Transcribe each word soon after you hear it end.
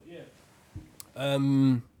Do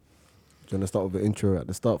you want to start with the intro at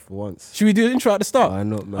the start for once? Should we do the intro at the start? Why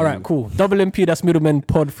not, man? All right, cool. Double MP, that's Middleman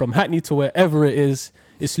Pod from Hackney to wherever it is.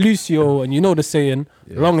 It's Lucio, and you know the saying,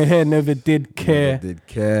 longer hair never did care. Never did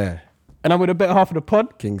care. And I'm with the better half of the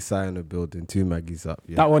pod. King Si in the building, 2 Maggies up.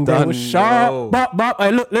 Yeah. That one there was sharp. But,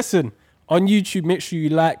 hey, look, listen. On YouTube, make sure you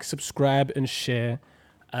like, subscribe, and share.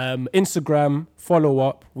 Instagram, follow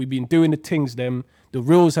up. We've been doing the things, them. The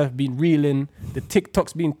reels have been reeling. The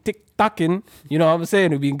TikTok's been tick-tocking. You know what I'm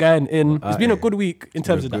saying? We've been going in. It's been a good week in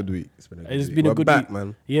terms of that. It's been a good week,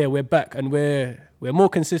 man. Yeah, we're back, and we're more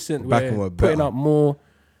consistent. We're putting out more.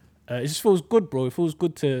 It just feels good, bro. It feels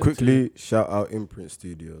good to... Quickly, shout out Imprint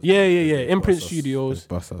Studios. Yeah. Imprint Studios.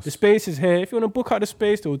 The space is here. If you want to book out the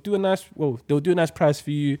space, they'll do a nice price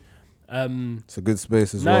for you. It's a good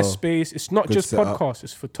space as well. Nice space. It's not just podcasts.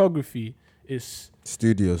 It's photography. It's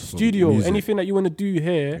studio. Anything that you want to do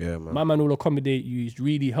here, my man will accommodate you. He's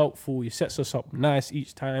really helpful. He sets us up nice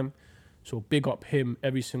each time. So big up him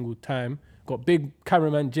every single time. Got big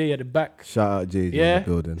cameraman Jay at the back. Shout out Jay in the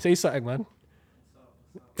building. Say something, man.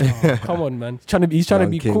 Oh, come on, man. He's trying to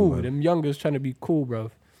be cool. Man. Them youngers trying to be cool,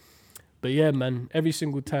 bro. But yeah, man. Every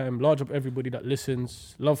single time, large up everybody that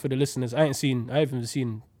listens. Love for the listeners. I haven't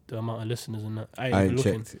seen the amount of listeners and that. I ain't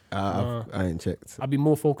checked. I ain't checked. I've been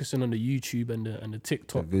more focusing on the YouTube and the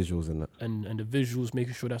TikTok, the visuals and that, and the visuals,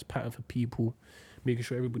 making sure that's pattern for people, making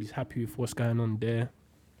sure everybody's happy with what's going on there.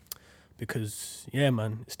 Because yeah,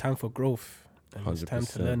 man, it's time for growth and 100%, it's time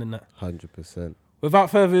to learn in that. 100%.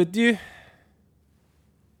 Without further ado,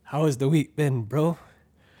 how has the week been, bro?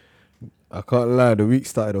 I can't lie, the week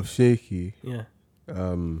started off shaky. Yeah.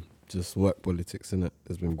 Just work politics, innit?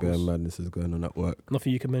 There's been bare madnesses going on at work.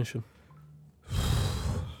 Nothing you can mention.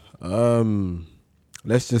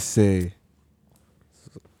 Let's just say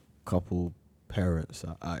a couple parents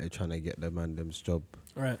are out here trying to get their them's job.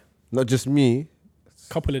 Right. Not just me.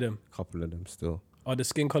 Couple of them still. Are the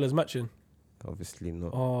skin colours matching? Obviously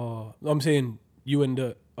not. Oh, I'm saying you and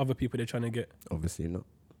the other people they're trying to get. Obviously not.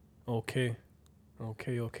 Okay.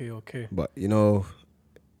 But you know,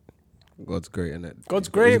 God's great, innit? God's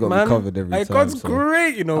great, He's got man. Me covered every time. God's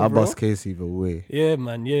great, you know, I bro. bust case either way. Yeah,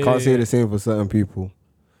 man. Yeah. Can't say the same for certain people.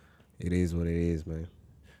 It is what it is, man.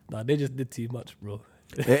 Nah, they just did too much, bro.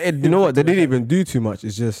 You know what? They didn't even do too much.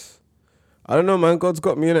 It's just, I don't know, man. God's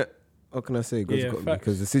got me in it. What can I say? God's got me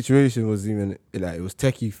because the situation was even like it was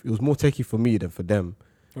techie. It was more techie for me than for them.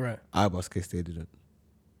 Right. I bust case they didn't.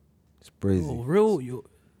 It's crazy. Oh, real.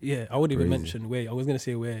 Yeah, I wouldn't even mention where. I was gonna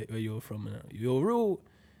say where you're from. You're real.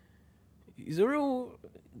 He's a real.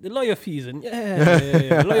 The lawyer fees and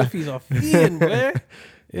the lawyer fees are feeing, bro.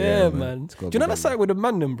 Yeah, man. Do you know that side with the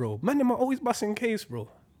man them, bro? Man them are always busting case, bro.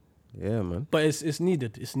 Yeah, man. But it's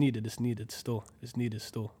needed. It's needed still.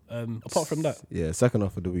 Apart from that. Yeah, second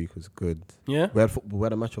half of the week was good. Yeah? We had football. We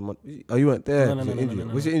had a match on Monday. Oh, you weren't there? No.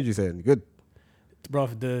 What's your injury saying? Good? Bro,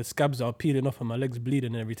 the scabs are peeling off and my legs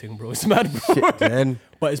bleeding and everything, bro. It's mad, bro. Shit, then.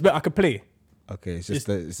 But it's better. I could play. Okay, it's just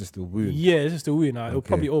the wound. Yeah, it's just a wound. It'll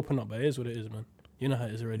probably open up, but it is what it is, man. You know how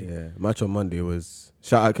it is already. Yeah, match on Monday was...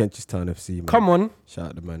 Shout out Kentish Town FC, man. Come on. Shout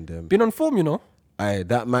out the man, them. Been on form, you know.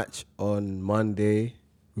 That match on Monday,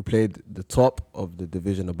 we played the top of the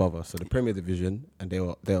division above us. So the Premier Division, and they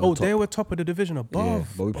were top. They were top of the division above. Yeah,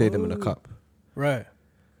 but we played them in the cup. Right.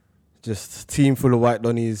 Just team full of white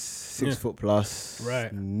donnies, 6 foot plus.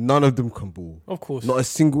 Right. None of them can ball. Of course. Not a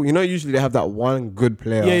single. You know, usually they have that one good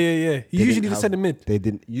player. Yeah. You usually just send them mid. They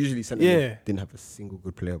didn't. Usually send them mid. Didn't have a single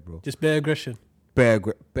good player, bro. Just bare aggression.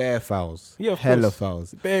 Bare fouls. Yeah, of Hella course.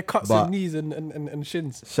 fouls. Bare cuts and knees and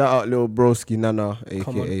shins. Shout out little broski Nana,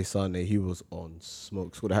 a.k.a. Sane. He was on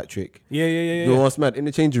smoke. Scored a hat-trick. Yeah. You know what's mad? In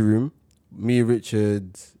the changing room, me,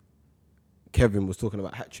 Richard, Kevin was talking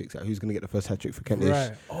about hat-tricks. Like who's going to get the first hat-trick for Kentish.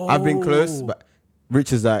 Right. I've been close, but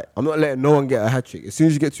Richard's like, I'm not letting no one get a hat-trick. As soon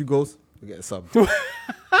as you get 2 goals, we get a sub. But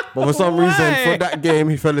for some reason, for that game,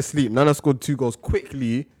 he fell asleep. Nana scored 2 goals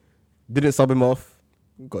quickly. Didn't sub him off.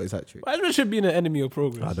 Got his hat-trick. Why is Richard being an enemy of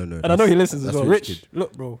progress? I don't know. And I know he listens as well. Rich,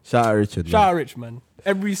 look, bro. Shout out Richard, man. Shout out Rich, man.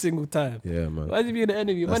 Every single time. Yeah, man. Why is he being an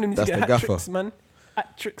enemy? Man, needs to get hat-tricks, man.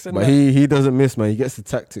 Hat-tricks and But he doesn't miss, man. He gets the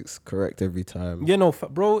tactics correct every time. Yeah, no,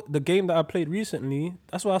 bro, the game that I played recently,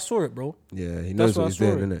 that's why I saw it, bro. Yeah, he knows what he's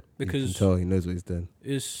doing, innit? Because you can tell he knows what he's doing.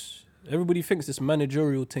 Everybody thinks this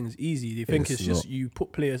managerial thing's easy. They think it's just you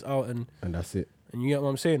put players out and that's it. And you get what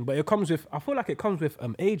I'm saying? But I feel like it comes with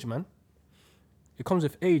age, man. It comes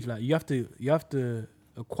with age. Like you have to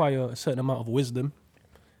acquire a certain amount of wisdom,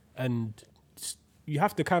 and you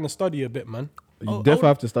have to kind of study a bit, man. You definitely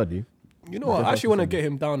have to study. You know what? I actually want to get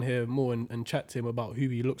him down here more and chat to him about who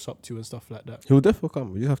he looks up to and stuff like that. He'll definitely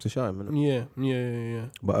come. You just have to shout him, innit? Yeah.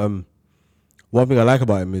 But One thing I like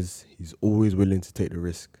about him is he's always willing to take the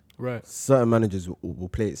risk. Right. Certain managers will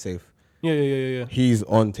play it safe. Yeah. He's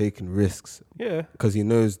on taking risks. Yeah. Because he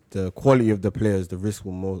knows the quality of the players, the risk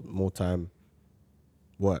will more time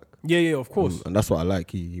work. Yeah, of course. And that's what I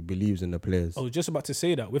like. He believes in the players. I was just about to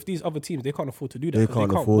say that. With these other teams, they can't afford to do that. They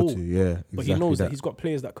can't afford ball. to, yeah. Exactly. But he knows that he's got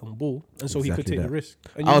players that can ball, and so he could take the risk.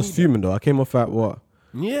 And I was fuming though. I came off at what?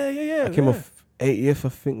 Yeah. I came off 80th, I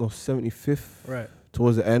think, or 75th. Right.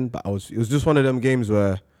 Towards the end, but it was just one of them games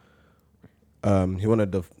where he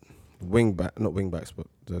wanted the not wing backs, but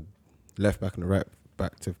the left back and the right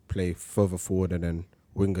back to play further forward, and then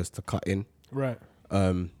wingers to cut in. Right.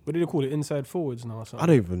 What do they call it? Inside forwards now or something? I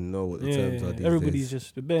don't even know what the terms are these Everybody's days.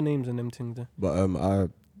 just the bare names and them things there. But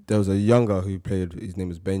there was a younger who played. His name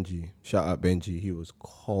was Benji. Shout out Benji. He was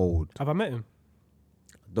cold. Have I met him?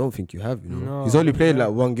 I don't think you have. No, he's only played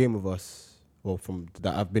like one game with us. Well, from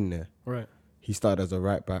that I've been there. Right. He started as a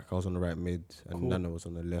right back. I was on the right mid, and Cool. Nana was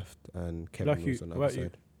on the left, and Kevin Like was on the like other you.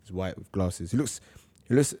 side. He's white with glasses. He looks.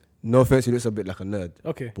 No offense, he looks a bit like a nerd.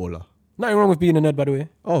 Okay. Baller. Nothing wrong with being a nerd, by the way.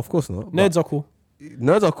 Oh, of course not. Nerds are cool.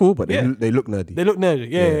 Nerds are cool, but Yeah. they look nerdy. They look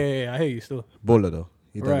nerdy. Yeah. I hear you still. Baller though.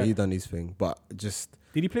 Right. He done his thing, but just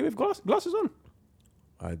Did he play with glasses on?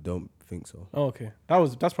 I don't think so. Oh, okay.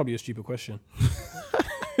 That's probably a stupid question.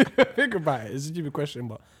 Think about it. It's a stupid question,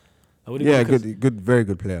 but I would've Yeah, gone 'cause good, very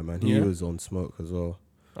good player, man. He Yeah. was on smoke as well.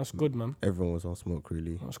 That's good, man. Everyone was on smoke,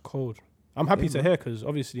 really. That's cold. I'm happy Yeah, to hear because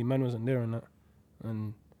obviously man wasn't there and that.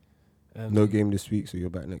 And No game this week, so you're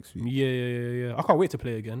back next week. Yeah. I can't wait to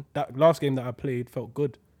play again. That last game that I played felt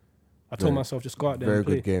good. I told Right. myself just go out there Very and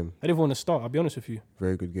play. good game. I didn't want to start. I'll be honest with you.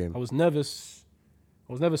 Very good game. I was nervous.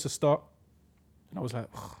 To start, and I was like,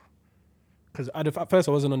 because at first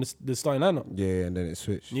I wasn't on the starting lineup. Yeah, and then it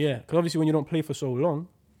switched. Yeah, because obviously when you don't play for so long,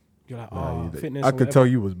 you're like, fitness. I could tell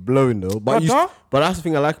you was blowing though, but but that's the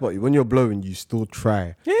thing I like about you. When you're blowing, you still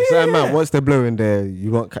try. Yeah. Man, once they're blowing there,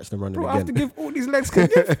 you won't catch them running Bro, again. I have to give all these legs can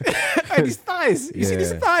give. Hey, these thighs. You see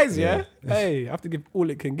these Yeah. thighs, yeah? Yeah. Hey, I have to give all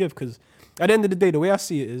it can give because at the end of the day, the way I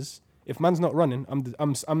see it is, if man's not running,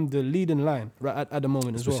 I'm the leading line right at the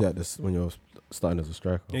moment as Especially well. at this, when you're starting as a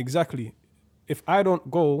striker. Exactly. If I don't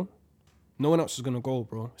go, no one else is gonna go,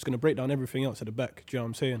 bro. It's gonna break down everything else at the back. Do you know what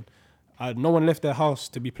I'm saying? No one left their house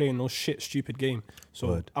to be playing no shit, stupid game. So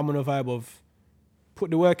Word. I'm on a vibe of put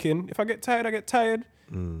the work in. If I get tired, I get tired.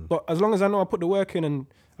 But as long as I know I put the work in and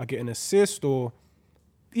I get an assist or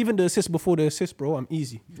even the assist before the assist, bro, I'm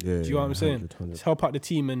easy. Yeah, Do you know what I'm saying? 100. Just help out the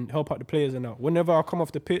team and help out the players and that. Whenever I come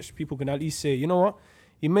off the pitch, people can at least say, you know what?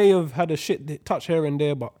 He may have had a shit touch here and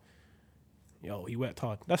there, but yo, he worked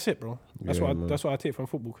hard. That's it, bro. That's Yeah, what man. that's what I take from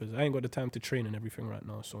football because I ain't got the time to train and everything right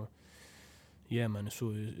now. So yeah, man, it's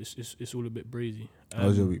all a bit brazy.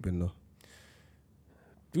 How's your week been though?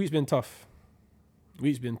 The week's been tough.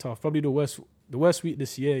 Probably the worst week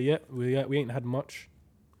this year yet. We ain't had much,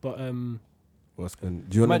 but What's been?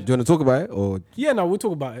 Do you want to talk about it or? yeah, no, we'll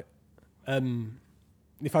talk about it.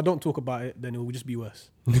 If I don't talk about it, then it will just be worse.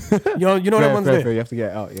 you know that one's there. You have to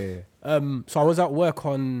get it out. Yeah. So I was at work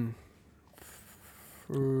on.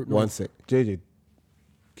 No. One sec, JJ.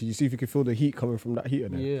 Can you see if you can feel the heat coming from that heater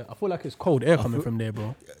there? Yeah, I feel like it's cold air coming from there,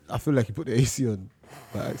 bro. I feel like you put the AC on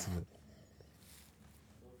by accident.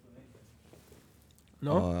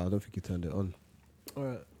 No, I don't think you turned it on. all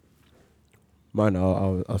right. Mine,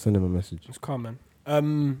 I'll send him a message. It's calm, man.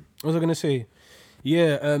 What was I gonna say?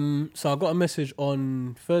 Yeah. So I got a message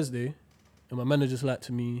on Thursday, and my manager's like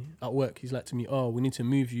to me at work. He's like to me, "Oh, we need to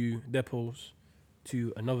move you depots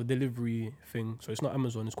to another delivery thing. So it's not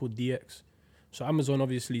Amazon. It's called DX. So Amazon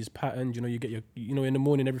obviously is patterned. You know, you get your, in the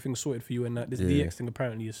morning everything's sorted for you, and that this Yeah. DX thing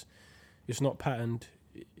apparently it's not patterned.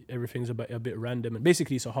 Everything's a bit random, and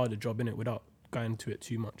basically it's a harder job in it without going into it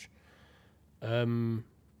too much.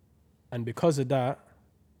 And because of that,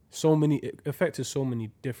 it affected so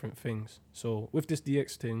many different things. So with this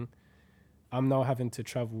DX thing, I'm now having to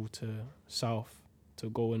travel to South to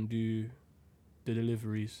go and do the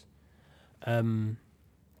deliveries. And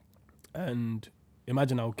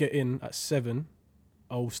imagine I'll get in at 7,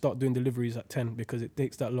 I'll start doing deliveries at 10 because it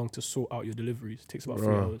takes that long to sort out your deliveries. It takes about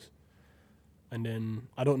 3 hours. And then,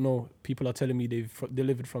 I don't know, people are telling me they've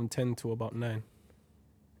delivered from 10 to about 9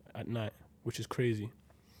 at night, which is crazy.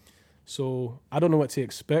 So I don't know what to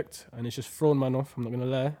expect, and it's just thrown man off, I'm not going to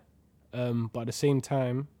lie. But at the same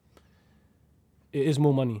time, it is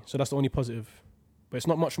more money. So that's the only positive. But it's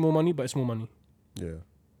not much more money, but it's more money. Yeah.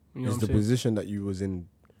 You know Is what I'm the saying? position that you was in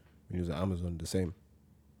when you was at Amazon the same?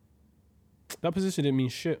 That position didn't mean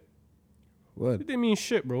shit. Word. It didn't mean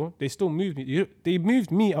shit, bro. They still moved me. They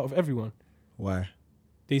moved me out of everyone. Why?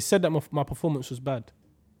 They said that my performance was bad.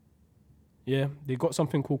 Yeah, they got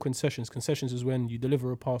something called concessions. Concessions is when you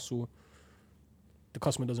deliver a parcel, the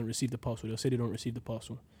customer doesn't receive the parcel. They'll say they don't receive the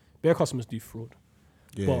parcel. Bare customers do fraud.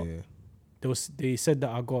 Yeah, But yeah. They said that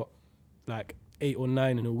I got like 8 or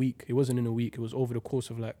 9 in a week. It wasn't in a week. It was over the course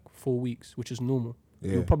of like 4 weeks, which is normal.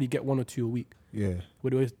 Yeah. You'll probably get 1 or 2 a week. Yeah.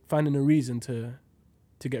 But they were finding a reason to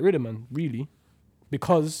get rid of man, really,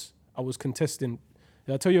 because I was contesting.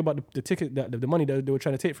 Did I tell you about the ticket, that the money that they were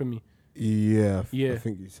trying to take from me? Yeah. Yeah. I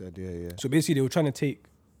think you said, yeah. So basically, they were trying to take.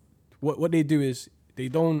 What they do is they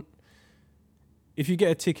don't. If you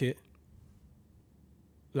get a ticket,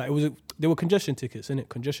 like there were congestion tickets, innit?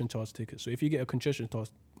 Congestion charge tickets. So if you get a congestion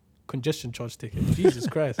charge ticket, Jesus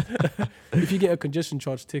Christ, if you get a congestion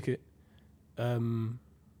charge ticket,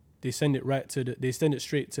 they send it they send it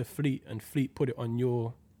straight to Fleet, and Fleet put it on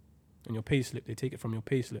your payslip. They take it from your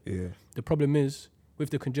payslip. Yeah. The problem is with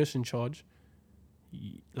the congestion charge,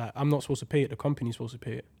 like I'm not supposed to pay it. The company's supposed to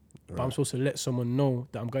pay it, but I'm supposed to let someone know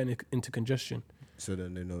that I'm going into congestion. So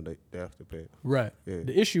then they know that they have to pay it. Right. Yeah.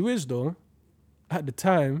 The issue is though, at the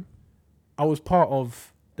time, I was part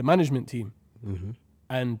of the management team, Mm-hmm.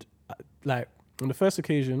 and like on the first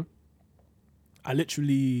occasion, I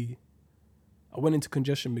went into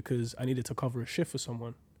congestion because I needed to cover a shift for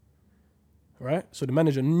someone. Right. So the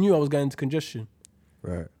manager knew I was going into congestion.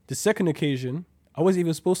 Right. The second occasion, I wasn't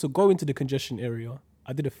even supposed to go into the congestion area.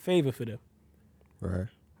 I did a favor for them. Right.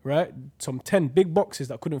 Right? Some 10 big boxes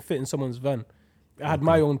that couldn't fit in someone's van. I had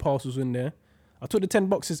my own parcels in there. I took the 10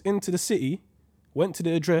 boxes into the city, went to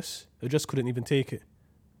the address couldn't even take it.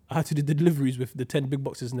 I had to do the deliveries with the 10 big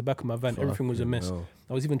boxes in the back of my van. Everything was a mess. Hell.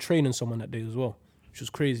 I was even training someone that day as well, which was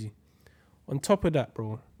crazy. On top of that,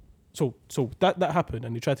 bro, so that happened,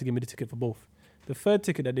 and they tried to give me the ticket for both. The third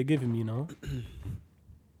ticket that they're giving me now,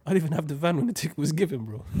 I didn't even have the van when the ticket was given,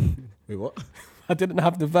 bro. Wait, what? I didn't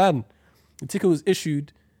have the van. The ticket was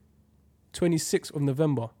issued 26th of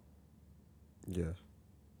November. Yeah.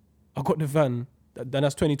 I got the van,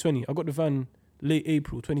 that's 2020. I got the van late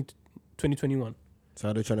April 2021. So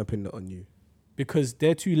how they trying to pin that on you? Because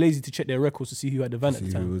they're too lazy to check their records to see who had the van at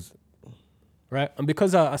the See who time. was. Right? And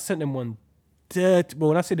because I sent them one dirt, well,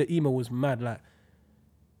 when I say the email was mad, like,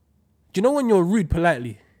 do you know when you're rude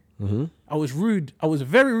politely? Mm-hmm. I was rude. I was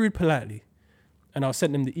very rude politely. And I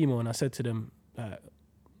sent them the email and I said to them,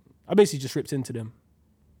 I basically just ripped into them.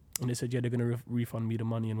 And they said, yeah, they're going to refund me the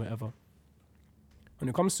money and whatever. When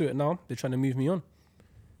it comes to it now, they're trying to move me on.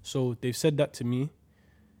 So they've said that to me.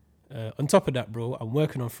 On top of that, bro, I'm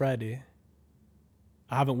working on Friday.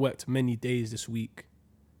 I haven't worked many days this week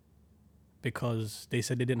because they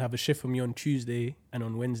said they didn't have a shift for me on Tuesday and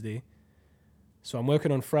on Wednesday. So I'm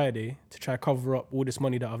working on Friday to try cover up all this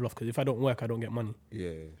money that I've lost, because if I don't work, I don't get money.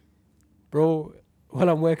 Yeah. Bro, while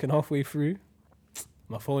I'm working halfway through,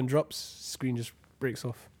 my phone drops, screen just breaks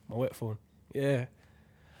off, my wet phone. Yeah.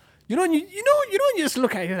 You know when you just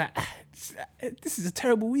look at it, you're like, this is a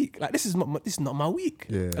terrible week. Like, this is not my week.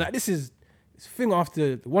 Yeah. Like, this is thing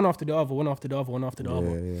after one after the other, one after the other, one after the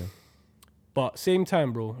other. Yeah. But same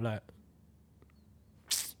time, bro, like,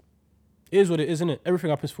 it is what it is, isn't it? Everything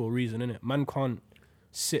happens for a reason, innit? Man can't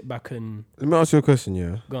sit back and Let me ask you a question,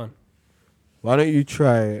 yeah? go on. Why don't you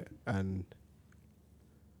try and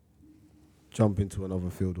jump into another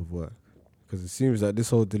field of work? Because it seems like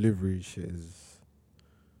this whole delivery shit is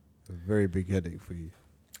a very big headache for you.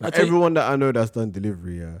 Like everyone that I know that's done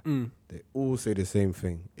delivery, they all say the same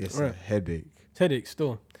thing. It's a headache. It's headache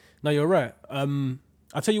still. Now, you're right.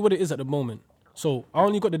 I'll tell you what it is at the moment. So I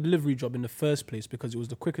only got the delivery job in the first place because it was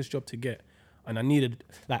the quickest job to get. And I needed,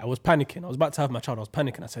 like, I was panicking. I was about to have my child. I was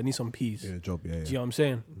panicking. I said, I need some peas. Yeah, job, yeah. Do you know what I'm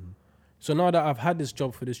saying? So now that I've had this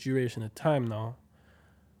job for this duration of time now,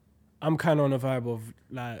 I'm kind of on a vibe of,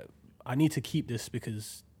 like, I need to keep this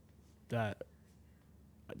because that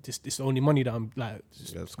this the only money that I'm, like,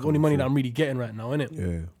 it's the only money that I'm really getting right now, innit?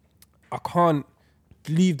 Yeah. I can't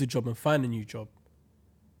leave the job and find a new job.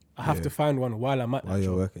 I have to find one while I'm at that While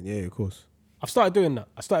you're job. working, yeah, of course. I've started doing that.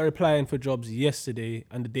 I started applying for jobs yesterday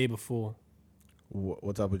and the day before.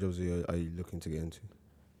 What type of jobs are you looking to get into?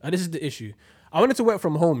 And this is the issue. I wanted to work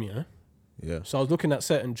from home, yeah? Yeah. So I was looking at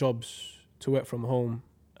certain jobs to work from home.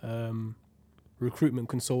 Recruitment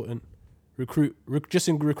consultant. Just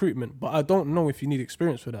in recruitment. But I don't know if you need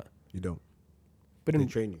experience for that. You don't. But They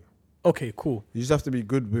train you. okay, cool. You just have to be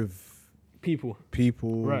good with People.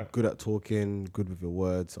 right. Good at talking, good with your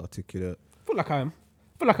words, articulate. I feel like I am.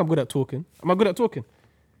 I feel like I'm good at talking. Am I good at talking?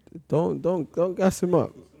 Don't gas him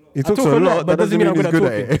up. He I talks talk a a lot, lot, that but doesn't mean I'm he's good good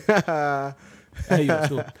at at it. I hear you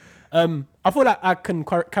still. I feel like I can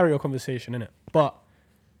carry a conversation, innit? But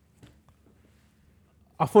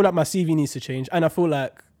I feel like my CV needs to change, and I feel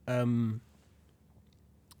like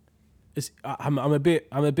I'm a bit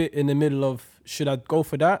in the middle of, should I go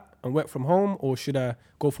for that and work from home, or should I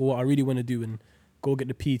go for what I really want to do and go get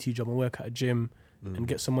the PT job and work at a gym and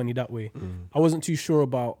get some money that way. I wasn't too sure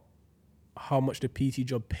about how much the PT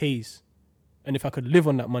job pays and if I could live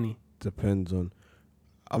on that money. Depends on.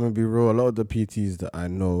 I'm gonna be real. A lot of the PTs that I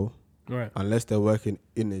know, Right. unless they're working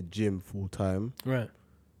in a gym full time, Right.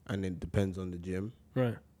 and it depends on the gym,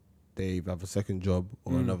 Right. they either have a second job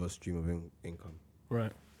or another stream of income.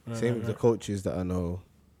 Right. Same with the coaches that I know,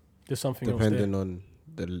 There's something depending else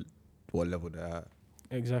on what level they're at.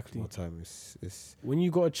 there. Exactly. What time is When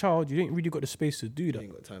you got a child, you ain't really got the space to do you that.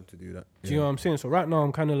 ain't got time to do that. Do you know what I'm saying? So right now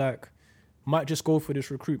I'm kind of like, might just go for this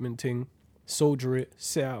recruitment thing, soldier it,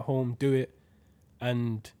 sit at home, do it,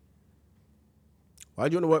 and Why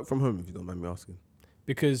do you want to work from home if you don't mind me asking?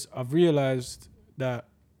 because I've realized that,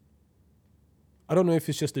 I don't know if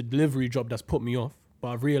it's just the delivery job that's put me off, but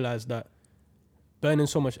I've realized that burning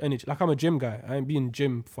so much energy, like I'm a gym guy, I ain't been in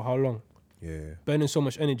gym for how long? Yeah. Burning so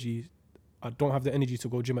much energy, I don't have the energy to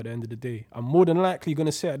go gym at the end of the day. I'm more than likely going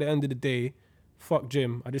to say at the end of the day, fuck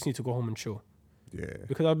gym, I just need to go home and chill. Yeah.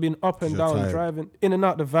 Because I've been up and You're down, tired. driving in and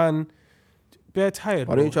out the van, bare tired.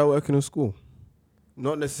 Why bro. don't you try working in school?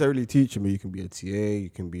 Not necessarily teaching, but you can be a TA, you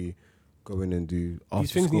can be going and do after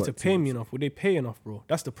These things school need to pay me activities. enough. Would they pay enough, bro?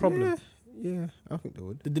 That's the problem. Yeah, I think they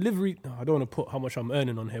would. The delivery, no, I don't want to put how much I'm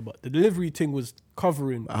earning on here, but the delivery thing was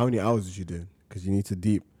covering. How many hours is you doing? Because you need to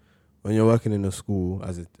deep. When you're working in a school,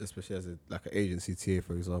 especially as like an agency TA,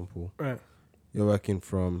 for example, Right. you're working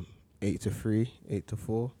from 8 to 3, 8 to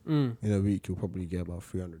 4. Mm. In a week, you'll probably get about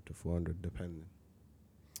 300 to 400, depending.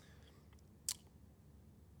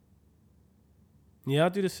 Yeah, I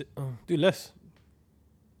do this. Do less.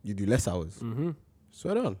 You do less hours. Mm-hmm.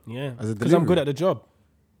 Swear down. Yeah. As a Because I'm delivery. good at the job,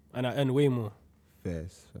 and I earn way more.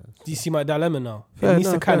 Fairs. Do you see my dilemma now? Fair, it needs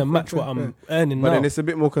no, to kind fair, of fair, match fair, what I'm fair. earning But now. then it's a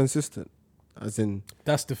bit more consistent. As in,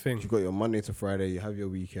 That's the thing. you got your Monday to Friday, you have your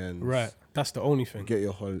weekends. Right. That's the only You thing. get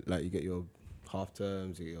your you get your half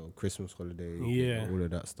terms, you get your Christmas holiday, you Yeah. get all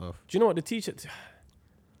of that stuff. Do you know what the teacher?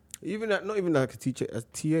 Even that, not even like a teacher, a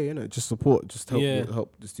TA, innit? Just support, just help, Yeah.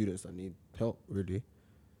 help the students that need help. Really,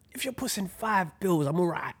 If you're pushing 5 bills, I'm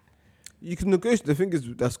alright. you can negotiate. The thing is,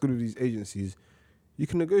 that's good with these agencies. You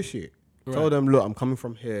can negotiate. Tell Right. them, look, I'm coming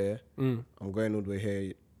from here. Mm. I'm going all the way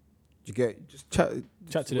here. You get just chat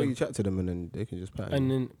Chat to the way them. You chat to them, and then they can just pay.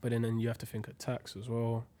 But then you have to think of tax as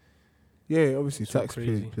well. Yeah, obviously It's all tax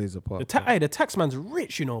crazy. plays a part. The tax man's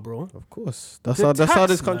rich, you know, bro. Of course, that's The how tax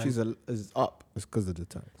this man. country is up. It's because of the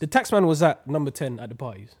tax. The tax man was at number 10 at the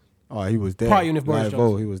parties. Oh, he was there. Partying with Boris Live,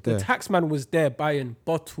 Johnson. he was The there. tax man was there buying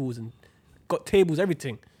bottles and got tables,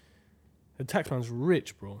 everything. The tax man's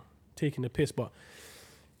rich, bro. Taking the piss. But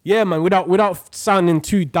yeah, man, without sounding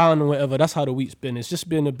too down or whatever, that's how the week's been. It's just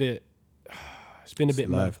been a bit, it's been a bit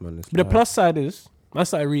mad. life, man. It's But the life. plus side is, I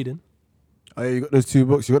started reading. Oh, yeah, you got those 2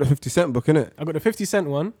 books. You got the 50 Cent book, innit? I got the 50 Cent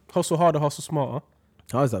one, Hustle Harder, Hustle Smarter.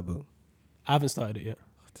 How is that book? I haven't started it yet.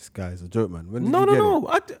 This guy's a joke, man. When did No, you get no.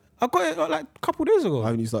 I got it like a couple of days it? ago.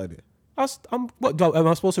 Haven't you started it? Am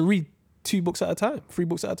I supposed to read 2 books at a time? 3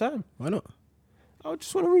 books at a time? Why not? I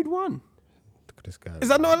just want to read one. Look at this guy. Is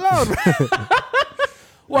that not allowed?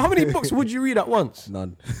 Well, how many books would you read at once?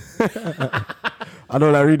 None. I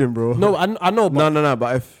don't like reading, bro. No, I know. But No.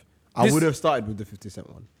 But if I This- would have started with the 50 Cent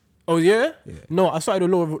one. Oh yeah? Yeah. No, I started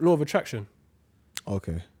with Law of Attraction.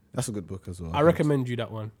 Okay, that's a good book as well. I recommend you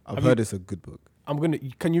that one. I've Have heard you- it's a good book. I'm gonna.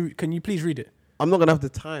 Can you please read it? I'm not gonna have the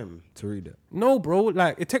time to read it. No, bro.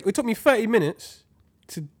 Like it took me 30 minutes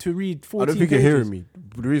to read 14 I don't think pages. you're hearing me.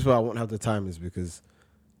 The reason why I won't have the time is because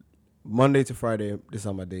Monday to Friday, this is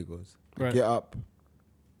how my day goes. I Right. get up,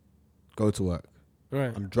 go to work.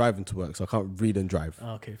 Right. I'm driving to work, so I can't read and drive.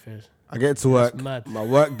 Oh, okay, fair. I get to That's work. mad. My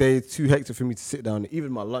work day is too hectic for me to sit down.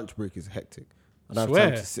 Even my lunch break is hectic. I don't have Swear.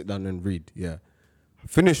 time to sit down and read. Yeah.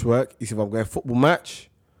 Finish work. It's if I'm going football match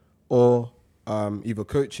or either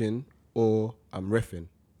coaching or I'm reffing.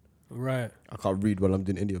 Right. I can't read while I'm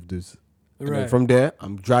doing any of those. And then Right. from there,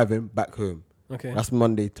 I'm driving back home. Okay. That's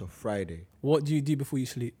Monday to Friday. What do you do before you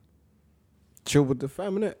sleep? Chill with the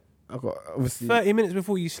fam, innit? I got obviously. 30 minutes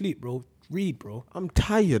before you sleep, bro. Read, bro. I'm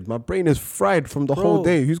tired. My brain is fried from the Bro. whole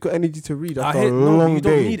day. Who's got energy to read after a No, long you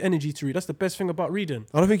day? don't need energy to read. That's the best thing about reading.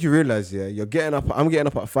 I don't think you realize, yeah, you're getting up. I'm getting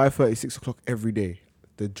up at 5:30, 6 o'clock every day.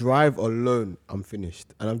 The drive alone, I'm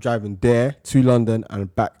finished, and I'm driving there to London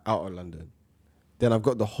and back out of London. Then I've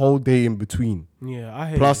got the whole day in between, Yeah, I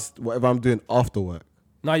hear plus whatever I'm doing after work. you.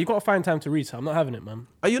 Nah, you got to find time to read, so I'm not having it, man.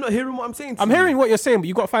 Are you not hearing what I'm saying? I'm hearing what you're saying, but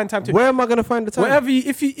you got to find time to. Where am I gonna find the time? Whatever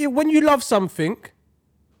when you love something,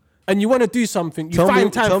 and you want to do something, you Tell find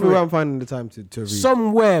me, time tell for me it. where I'm finding the time to read.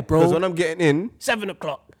 Somewhere, Because bro. when I'm getting in, 7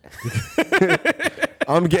 o'clock.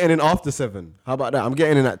 I'm getting in after 7. How about that? I'm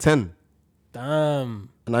getting in at 10. Damn.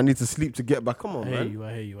 And I need to sleep to get back. Come on, I man.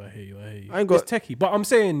 hear you. I ain't got... It's techie. But I'm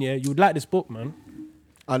saying, yeah, you'd like this book, man.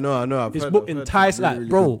 I know. This book enticed, like, really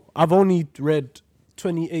bro, good. I've only read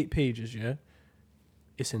 28 pages, yeah?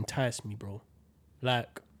 It's enticed me, bro.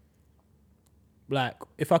 Like,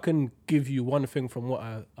 if I can give you one thing from what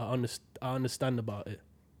I understand about it,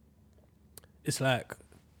 it's like,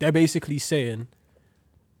 they're basically saying,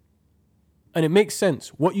 and it makes sense,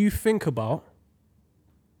 what you think about,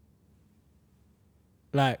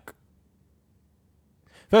 like,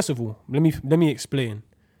 first of all, let me explain.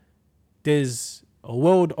 There's a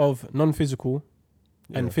world of non-physical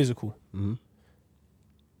and physical. Mm-hmm.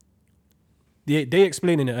 They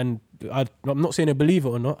explaining it, and I'm not saying I believe it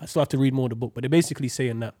or not. I still have to read more of the book, but they're basically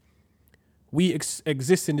saying that we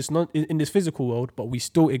exist in this in this physical world, but we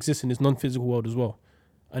still exist in this non-physical world as well.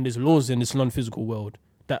 And there's laws in this non-physical world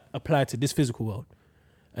that apply to this physical world.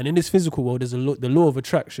 And in this physical world, there's the law of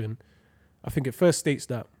attraction. I think it first states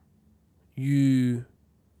that you,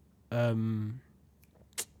 what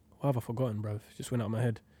have I forgotten, bro? It just went out of my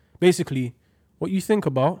head. Basically, what you think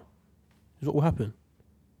about is what will happen,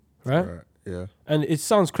 right? Yeah. And it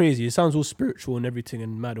sounds crazy. It sounds all spiritual and everything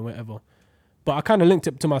and mad and whatever. But I kind of linked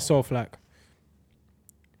it to myself, like,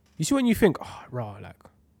 you see when you think, like,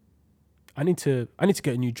 I need to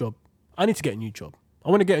get a new job. I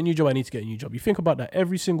want to get a new job. I need to get a new job. You think about that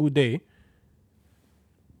every single day.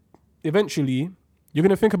 Eventually, you're going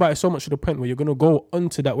to think about it so much to the point where you're going to go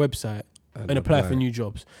onto that website and apply for new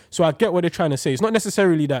jobs. So I get what they're trying to say. It's not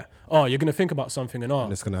necessarily that, you're going to think about something and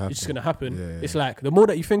it's just going to happen. Yeah. It's like, the more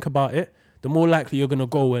that you think about it, the more likely you're going to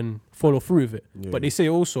go and follow through with it. Yeah. But they say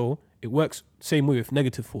also, it works same way with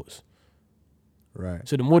negative thoughts. Right.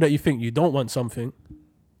 So the more that you think you don't want something,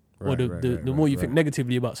 or the more you think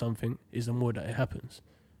negatively about something, is the more that it happens.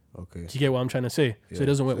 Okay. Do you get what I'm trying to say? Yeah. So it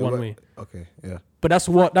doesn't work one way. Okay, yeah. But that's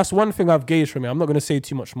one thing I've gauged from it. I'm not going to say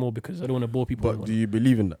too much more because I don't want to bore people. But do you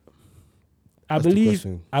believe in that? I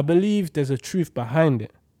believe there's a truth behind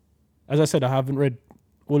it. As I said, I haven't read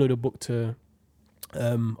all of the book to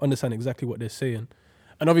understand exactly what they're saying.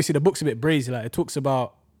 And obviously the book's a bit brazy. Like, it talks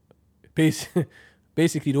about basically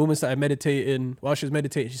the woman started meditating. While she was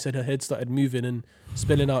meditating, she said her head started moving and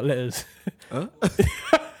spelling out letters. Huh?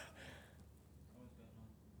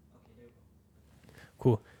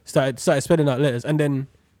 Cool. Started spelling out letters, and then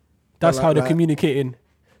that's how they're communicating.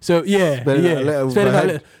 So spelling out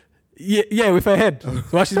letters. Yeah, with her head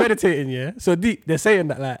while she's meditating. Yeah. So they're saying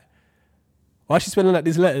that, like, while she's spelling out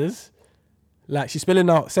these letters, like, she's spelling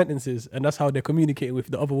out sentences, and that's how they're communicating with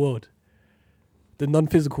the other world, the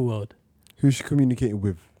non-physical world. Who's she communicating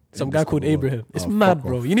with? Some guy called Abraham. It's mad,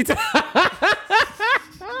 bro. You need to.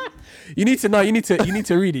 You need to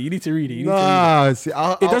read it. You need to read it. See,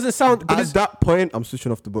 it doesn't sound. At this point, I'm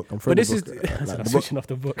switching off the book. I'm switching off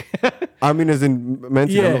the book. I mean, as in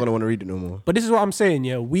mentally, I'm not gonna want to read it no more. But this is what I'm saying.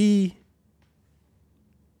 Yeah,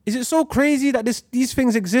 is it so crazy that these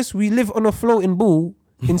things exist? We live on a floating ball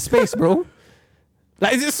in space, bro.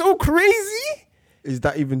 Like, is it so crazy? Is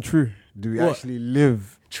that even true? Do we actually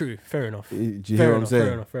live? True. Fair enough. Do you hear what I'm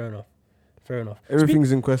saying? Fair enough.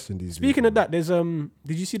 Everything's in question these days. Speaking of that, there's did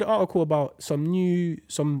you see the article about something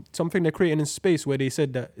they're creating in space where they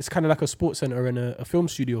said that it's kind of like a sports center and a film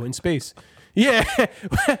studio in space? Yeah,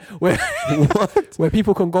 where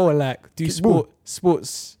people can go and, like, do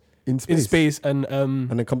sports in space and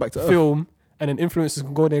then come back to film Earth. And then influencers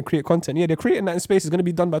can go there and create content. Yeah, they're creating that in space. It's going to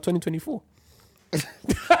be done by 2024.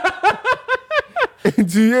 In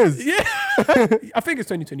 2 years? Yeah. I think it's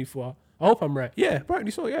 2024. I hope I'm right. Yeah,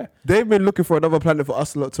 apparently so, yeah. They've been looking for another planet for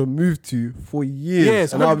us lot to move to for years.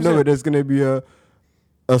 Yes, and out of nowhere, there's going to be a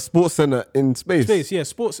sports center in space. Yeah,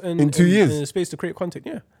 sports and in 2 years. And space to create content,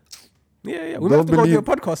 yeah. Yeah. We might have to go do a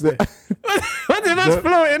podcast there. That's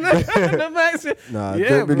floating.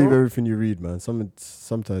 Don't believe everything you read, man.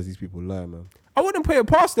 Sometimes these people lie, man. I wouldn't put it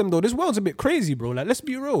past them, though. This world's a bit crazy, bro. Like, let's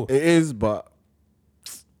be real. It is, but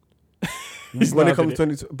when it comes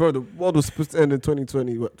to bro, the world was supposed to end in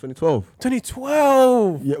 2012.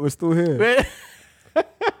 2012. Yeah, we're still here.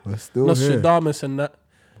 We're still here. Nostradamus and that.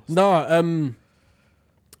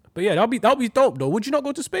 But yeah, that'll be dope, though. Would you not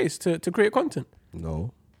go to space to create content?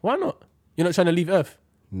 No. Why not? You're not trying to leave Earth?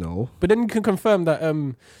 No. But then you can confirm that.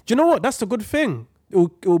 Do you know what? That's the good thing. It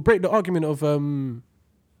will break the argument of are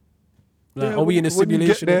we in a simulation? When you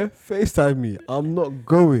get there, FaceTime me. I'm not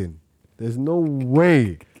going. There's no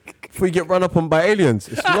way. Before you get run up on by aliens,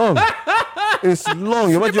 it's long. It's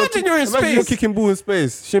long. Imagine you're in space. You're kicking ball in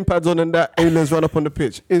space. Shin pads on and that aliens run up on the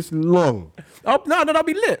pitch. It's long. No, that'll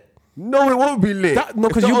be lit. No, it won't be lit. No,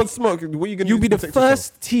 because you on smoke. What are you gonna? You'll do be to the protect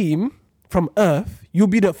first team from Earth. You'll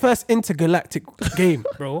be the first intergalactic game,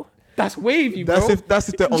 bro. That's wavy, bro. That's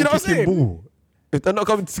if they're Do you know on what I'm kicking saying? ball. If they're not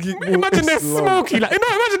coming to kick ball, Imagine they're it's long. smoky, like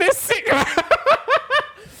imagine they're sick. Like.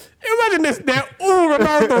 Imagine this, they're all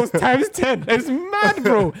Ronaldo's times 10. It's mad,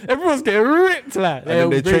 bro. Everyone's getting ripped, like. And then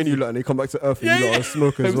they train you, like, and they come back to Earth and you lot on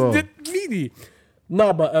smoke as well. Really?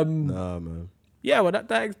 No, but Nah, man. yeah, well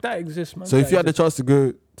that exists, man. So That if you had the exists. chance to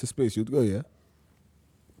go to space, you'd go, yeah?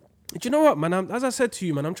 Do you know what, man? As I said to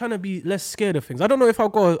you, man, I'm trying to be less scared of things. I don't know if I'll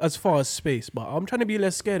go as far as space, but I'm trying to be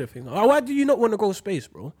less scared of things. Why do you not want to go space,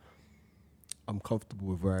 bro? I'm comfortable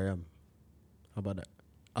with where I am. How about that?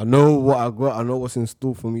 I know what I got. I know what's in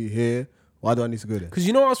store for me here. Why do I need to go there? Because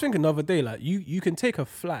you know what I was thinking the other day? Like, you can take a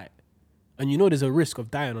flight, and you know there's a risk of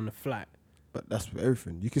dying on the flight. But that's for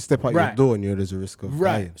everything. You can step out Right. your door and there's a risk of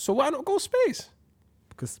Right. dying. So why not go space?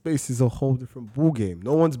 Because space is a whole different ball game.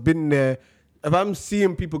 No one's been there. If I'm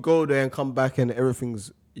seeing people go there and come back and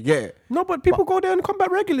everything's, you get it. No, but people go there and come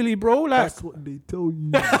back regularly, bro. Like, That's what they tell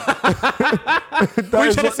you. what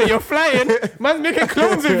you trying to say? You're flying, man's making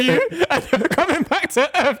clones of you, and you're coming back to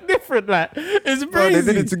Earth different. Like, it's Bro, they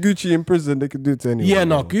crazy. did it to Gucci in prison. They could do it to anyone. Yeah,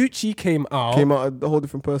 no, bro. Gucci came out a whole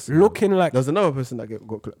different person. looking like. There's another person that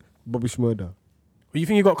got Bobby Shmurda. You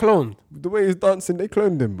think he got cloned? The way he's dancing, they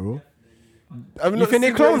cloned him, bro. Have You not think they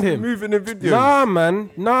seen what cloned he's him? Moving in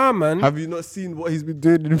videos. Nah, man. Have you not seen what he's been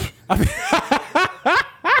doing?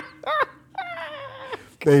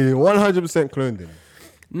 They 100% cloned him.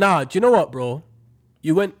 Nah, do you know what, bro?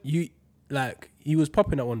 He was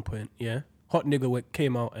popping at one point, yeah? Hot nigga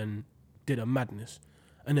came out and did a madness.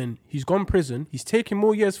 And then he's gone prison. He's taking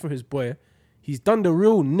more years for his boy. He's done the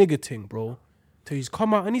real nigga thing, bro. So he's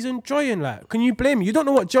come out and he's enjoying, like, can you blame him? You don't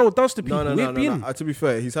know what jail does to people. No. We've been. To be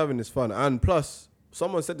fair, he's having his fun. And plus,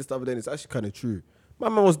 someone said this the other day and it's actually kind of true. My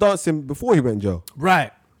man was dancing before he went in jail.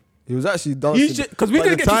 Right. He was actually dancing. Because we but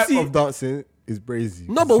didn't the get to type see. of dancing is brazy.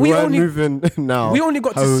 No, but He we weren't only- moving now. we only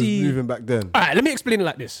got how to he was see- moving back then. All right, let me explain it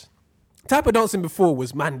like this. Type of dancing before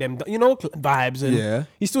was man them, you know, vibes. And Yeah.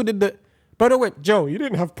 he still did the. By the way, Joe, you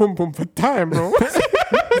didn't have pum pum for time, bro.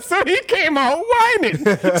 So he came out whining. Do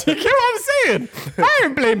you get what I'm saying? I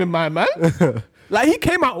ain't blaming my man. Like, he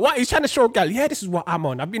came out whining. He's trying to show gal, yeah, this is what I'm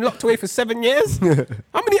on. I've been locked away for 7 years.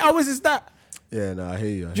 How many hours is that? Yeah, no, I hear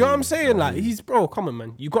you. Do you know what I'm saying? Like, he's, bro, come on,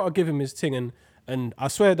 man. You got to give him his thing. And I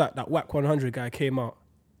swear that Whack 100 guy came out.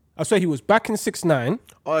 I swear he was back in 6ix9ine.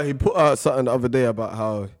 Oh, he put out something the other day about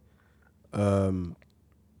how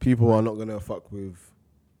people are not going to fuck with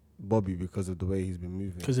Bobby because of the way he's been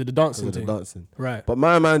moving. Because of the dancing thing. dancing. Right. But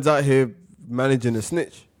my man's out here managing a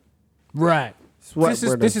snitch. Right. Swipe This is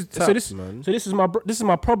brothers taps, man. this is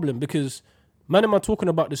my problem, because man am I talking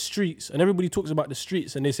about the streets, and everybody talks about the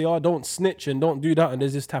streets and they say, oh, don't snitch and don't do that, and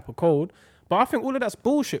there's this type of code. But I think all of that's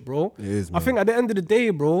bullshit, bro. It is, I man. think at the end of the day,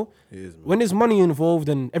 bro, It is, man. when there's money involved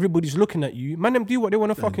and everybody's looking at you, man them do what they want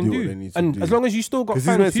to fucking do what do. they need to And do. as long as you still got Because he's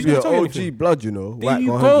fans, meant to who's be gonna an tell you OG anything? blood, you know. There Whack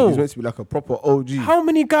you 100. go. He's meant to be like a proper OG. How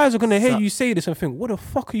many guys are gonna hear So- you say this and think, what the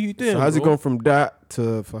fuck are you doing? So how's he bro? gone from that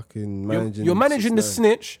to fucking managing? You're managing the 6ix9ine?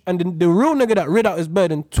 snitch, and the real nigga that rid out his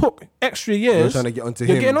bed and took extra years. trying to get onto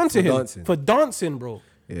You're him getting onto for him dancing. for dancing, bro.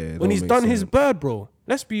 Yeah, it when don't he's make done his sense. bird, bro.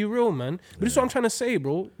 Let's be real, man. But this is what I'm trying to say,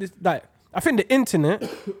 bro. This, like, I think the internet,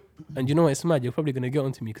 and you know what, it's mad. You're probably gonna get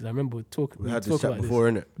onto me because I remember talking. We had this chat before,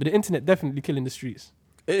 innit? But the internet definitely killing the streets.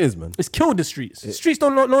 It is, man. It's killed the streets. Streets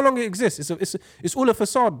don't no longer exist. It's all a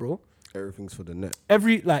facade, bro. Everything's for the net.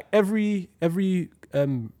 Every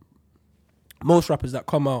most rappers that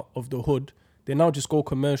come out of the hood, they now just go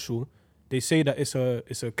commercial. They say that it's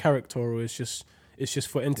a character, or it's just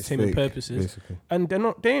for entertainment fake, purposes. basically. And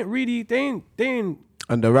they ain't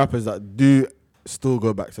And the rappers that do still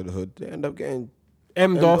go back to the hood, they end up getting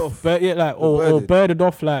M'd End off, off. but yeah, like or Birded. birded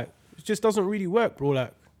off, like it just doesn't really work, bro.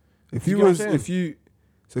 Like, If You you get what was I'm saying?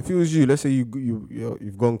 if it was you, let's say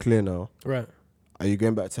you've gone clear now. right? Are you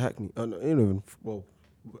going back to Hackney? Oh, no, you know, well,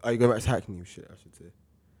 are you going back to Hackney? Shit, I should say.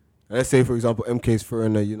 And let's say, for example, MK's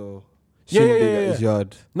throwing a Yeah, shindig yeah, at his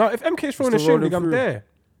yard. Now, if MK's throwing a Still rolling shindig, I'm through. there.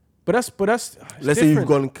 But that's it's Let's say you've different.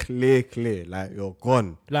 gone clear, like you're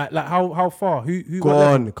gone, like how far? Who got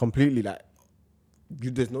left? gone completely. Like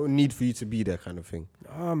there's no need for you to be there, kind of thing.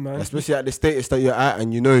 Ah, man, Especially at the status that you're at,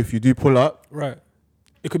 and you know if you do pull up, right?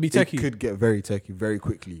 It could be techie. it could get very techie very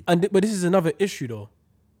quickly. But this is another issue though.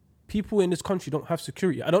 People in this country don't have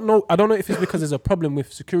security. I don't know if it's because there's a problem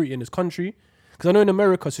with security in this country. Because I know in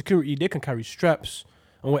America, security, they can carry straps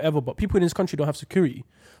and whatever, but people in this country don't have security.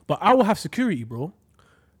 But I will have security, bro.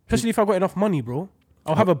 Especially if I got enough money, bro.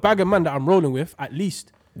 I'll have a bag of man that I'm rolling with, at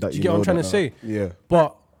least. That Do you get what I'm trying to say? Yeah.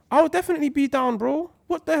 But I'll definitely be down, bro.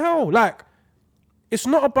 What the hell? Like, it's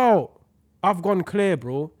not about I've gone clear,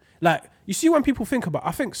 bro. Like, you see when people think about,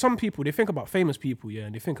 I think some people, they think about famous people, yeah,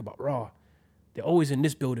 and they think about, raw. They're always in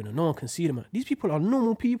this building and no one can see them. These people are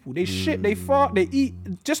normal people. They shit, they fart, they eat,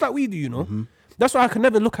 just like we do, you know? That's why I can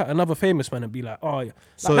never look at another famous man and be like, oh, yeah.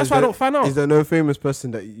 So that's why I don't find out. Is there no famous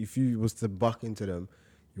person that if you was to buck into them,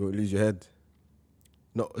 you would lose your head?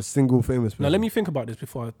 Not a single famous person. Now, let me think about this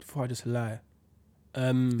before I just lie.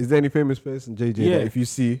 Is there any famous person, JJ, Yeah. that if you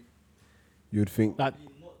see, you would think... Like, Not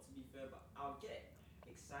to be fair, but I'll get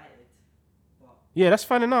excited, but yeah, that's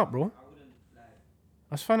finding out, bro. I wouldn't like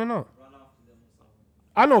That's finding out. run after them or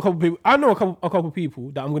something. I know a couple people. I know a couple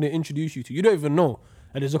people that I'm going to introduce you to. You don't even know,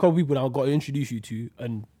 and there's a couple people that I've got to introduce you to,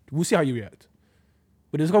 and we'll see how you react.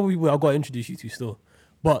 But there's a couple people I've got to introduce you to still.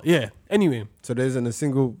 But yeah, anyway. So there isn't a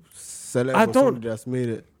single celeb I or don't- somebody that's made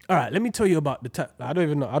it. All right, let me tell you about the I don't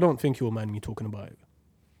even know. I don't think you'll mind me talking about it.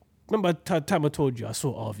 Remember the time I told you I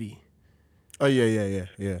saw RV? Oh, yeah.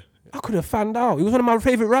 I could have found out. He was one of my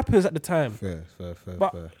favorite rappers at the time. Fair.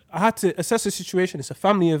 But I had to assess the situation. It's a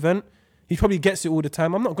family event. He probably gets it all the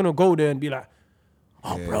time. I'm not going to go there and be like,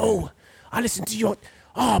 oh, bro, I listened to your...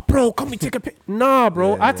 Oh, bro, come we take a pic. Nah,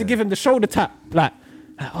 bro. I had to give him the shoulder tap. Like,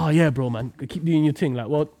 oh, yeah, bro, man. Keep doing your thing. Like,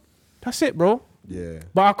 well, that's it, bro. Yeah.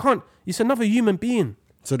 But I can't. It's another human being.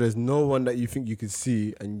 So there's no one that you think you could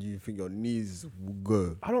see and you think your knees will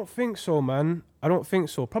go. I don't think so, man. I don't think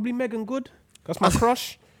so. Probably Megan Good. That's my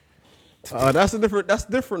crush. That's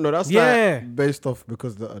different though. That's Yeah. like based off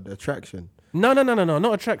because the attraction. No,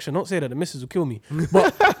 not attraction. Don't say that. The missus will kill me.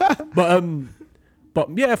 But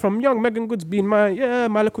yeah, from young, Megan Good's been my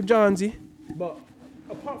little Johnsy. But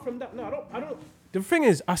apart from that, no, I don't. The thing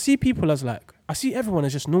is, I see people as like, I see everyone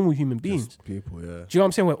as just normal human beings. Just people, yeah. Do you know what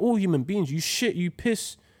I'm saying? We're all human beings. You shit, you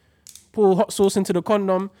piss, pour hot sauce into the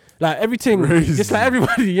condom, like everything, Crazy. just like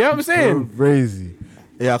everybody. You know what I'm saying? Crazy.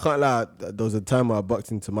 Yeah, I can't lie. There was a time where I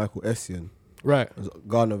bucked into Michael Essien. Right. It was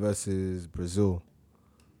Ghana versus Brazil.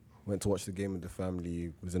 Went to watch the game with the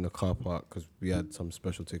family. Was in the car park because we had some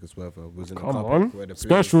special tickets. Whatever. Was in the Come car on. park where the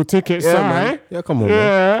Special tickets, Yeah, yeah, man. Yeah, come on,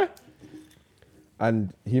 man. Yeah.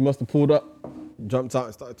 And he must have pulled up, jumped out,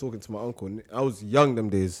 and started talking to my uncle. And I was young them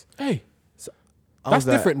days. Hey, I That's was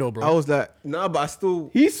like- different though, bro. I was like, nah, but I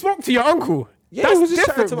still. he spoke to your uncle. Yeah, That's he was just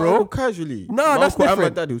chatting different, to my bro. uncle casually. No, My that's uncle and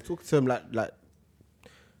different. my dad, he was talking to him like.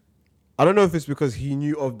 I don't know if it's because he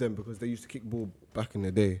knew of them because they used to kick ball back in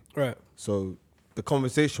the day. Right. So the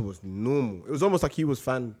conversation was normal. It was almost like he was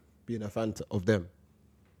being a fan of them.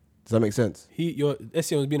 Does that make sense? Your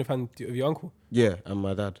Essien was being a fan of your uncle. Yeah, and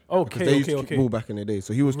my dad. Okay, Because they used to okay. kick ball back in the day.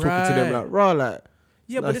 So he was talking to them Right. like, raw, like,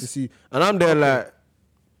 Yeah, nice but to it's see. And I'm there like,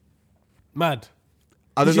 mad.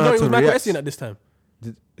 I Did don't you know know how it to was Michael react. Essien at this time?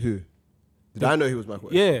 Who? Did I know he was Michael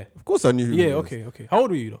Essien? Yeah. Of course I knew who he Yeah. was. Okay. How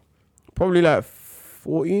old were you though? Probably like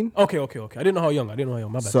 14. Okay. I didn't know how young. My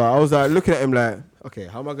bad. So I was like looking at him like, okay,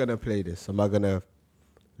 how am I gonna play this? Am I gonna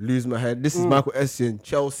lose my head? This is Michael Essien,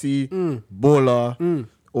 Chelsea, baller,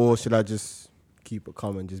 or should I just keep it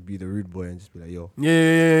calm and just be the rude boy and just be like, yo?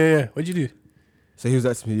 Yeah. What'd you do? So he was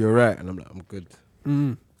asking me, you're right, and I'm like, I'm good.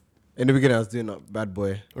 In the beginning, I was doing that bad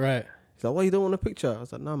boy. Right. He's like, why you don't want a picture? I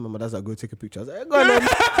was like, nah, man, my dad's like, go take a picture. I was like, go on then.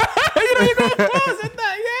 you got pause and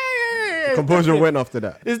that. Yeah. Composure went after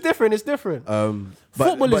that. It's different. But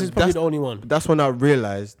Footballers is probably that's- the only one. That's when I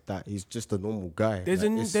realized that he's just a normal guy.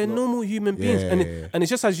 Like, They're normal human beings, and Yeah. and it's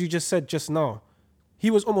just as you just said just now. He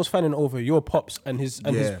was almost fanning over your pops and his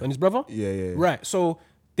brother. Yeah. Right. So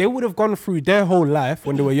they would have gone through their whole life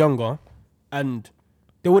when they were younger, and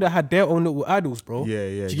they would have had their own little idols, bro. Yeah,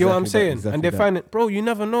 Do you get what I'm exactly that, saying? exactly And they that. find it, bro. You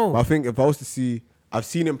never know. But I think if I was to see, I've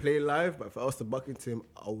seen him play live, but if I was to buck into him,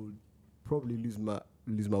 I would probably lose my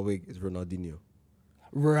wig. Is Ronaldinho.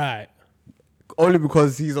 Right. Only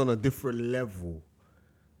because he's on a different level.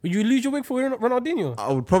 Would you lose your wig for Ronaldinho?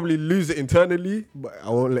 I would probably lose it internally, but I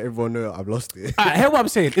won't let everyone know I've lost it. I hear what I'm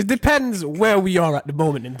saying. It depends where we are at the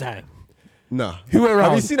moment in time. Nah. Who around?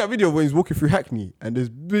 Have you seen that video when he's walking through Hackney and this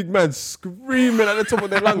big man screaming at the top of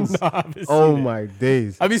their lungs? Nah, I haven't Oh seen it. my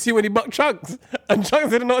days. Have you seen when he bucked Chunks? And Chunks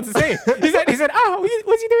didn't know what to say. He said,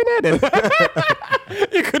 what's he doing there then?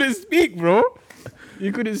 You couldn't speak, bro.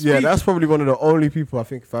 You couldn't speak. Yeah, that's probably one of the only people I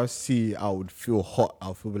think if I see, I would feel hot.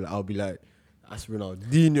 I'll be like, that's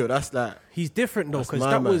Ronaldinho. That's like, He's different though, that's because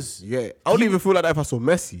my that man. was... Yeah. I wouldn't even feel like that if I saw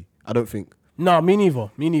Messi. I don't think. Nah, me neither.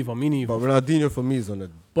 But Ronaldinho for me is on a.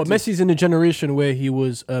 But Messi's in a generation where he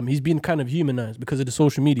was, he's been kind of humanized because of the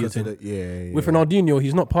social media Because of thing. the- yeah. With Ronaldinho,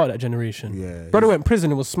 he's not part of that generation. Yeah, Brother went in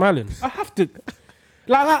prison and was smiling. I have to...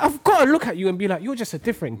 Like, I've got to look at you and be like, you're just a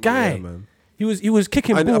different guy. Yeah, man. He was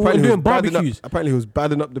kicking And ball and apparently he doing was badding barbecues. apparently he was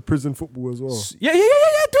badding up the prison football as well. Yeah, doing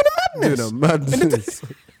a madness. Doing a madness.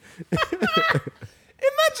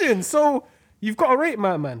 Imagine. So you've got to rate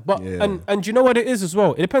man. But Yeah. and do you know what it is as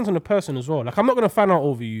well? It depends on the person as well. Like I'm not gonna fan out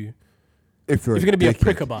over you. If you're gonna be a dickhead.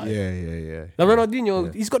 prick about it. Yeah. Like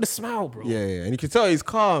Ronaldinho, he's got the smile, bro. Yeah, and you can tell he's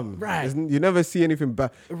calm. Right. You never see anything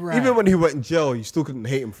bad. Right. Even when he went in jail, you still couldn't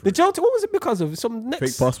hate him for The it. jail, what was it because of? Some next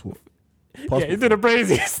Fake passport. Yeah, he did a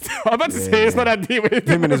brazy still. I'm about to say it's not that deep. But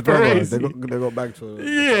Him and his brother, brazy. they got back to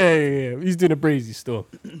Yeah. He's doing a brazy still.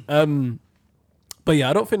 But yeah,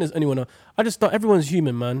 I don't think there's anyone else. I just thought everyone's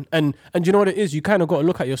human, man. And you know what it is? You kind of got to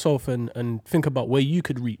look at yourself and think about where you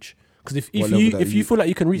could reach. Because if What level you that if you you- feel like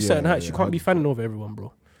you can reach certain Yeah, heights, you can't be fanning over everyone,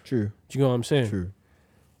 bro. True. Do you know what I'm saying? True.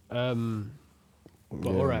 But Yeah,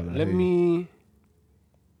 all right, man, I let hear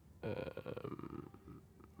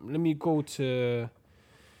me go to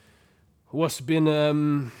what's been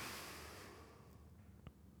no,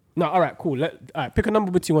 all right, cool. All right, pick a number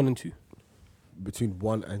between 1 and 2. Between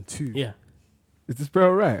 1 and 2. Yeah. Is this spell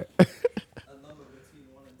right? A number between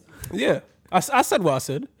 1 and 2. Yeah. I said what I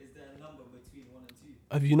said. Is there a number between 1 and 2?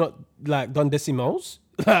 Have you not like done decimals?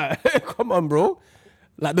 Come on, bro.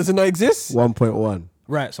 Like, does it not exist? 1.1.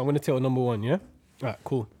 Right, so I'm gonna tell number 1, yeah? Right,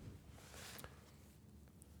 cool.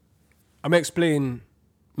 I'm gonna explain.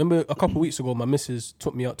 Remember a couple weeks ago, my missus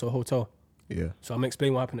took me out to a hotel. Yeah. So I'm gonna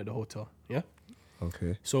explain what happened at the hotel. Yeah.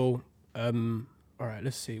 Okay. So, all right,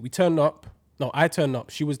 let's see. We turned up. No, I turned up.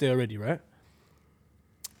 She was there already, right?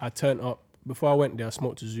 I turned up. Before I went there, I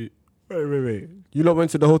smoked a zoot. Wait. You lot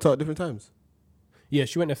went to the hotel at different times? Yeah,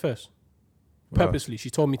 she went there first. Wow. Purposely. She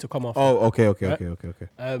told me to come off. Oh, okay. Right?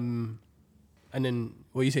 And then,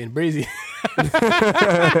 what are you saying? Brazy.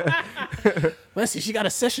 Mercy, she got a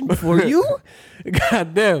session before you?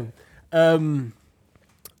 God damn.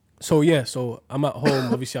 So I'm at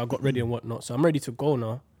home. Obviously, I got ready and whatnot. So I'm ready to go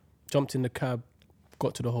now. Jumped in the cab,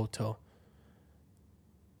 got to the hotel.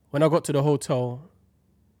 When I got to the hotel,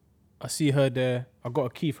 I see her there. I got a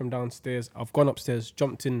key from downstairs. I've gone upstairs,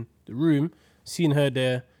 jumped in the room, seen her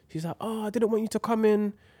there. She's like, oh, I didn't want you to come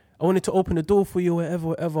in. I wanted to open the door for you,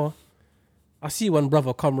 whatever. I see one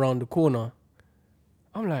brother come round the corner.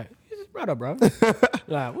 I'm like, who's this brother, bro?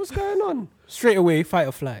 Like, what's going on? Straight away, fight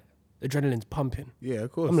or flight. Adrenaline's pumping. Yeah,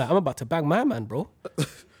 of course. I'm like, I'm about to bang my man, bro.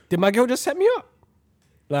 Did my girl just set me up?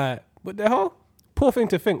 Like, what the hell? Poor thing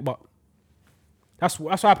to think, but that's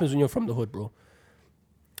what happens when you're from the hood, bro.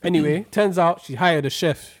 Anyway, turns out she hired a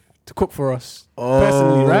chef to cook for us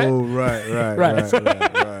personally, right? Oh, right.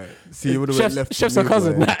 Right. See, you would have left. Chef's a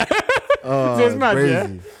cousin. Oh, So it's mad, crazy. yeah?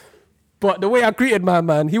 But the way I greeted my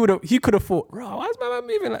man, he could have thought, bro, why is my man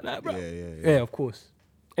moving like that, bro? Yeah. Yeah, of course.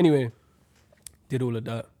 Anyway, did all of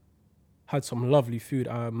that. Had some lovely food.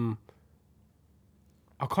 I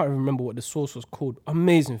can't even remember what the sauce was called.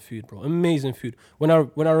 Amazing food, bro. Amazing food. When I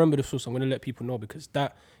remember the sauce, I'm gonna let people know because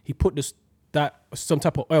he put some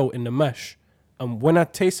type of oil in the mash. And when I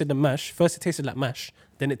tasted the mash, first it tasted like mash,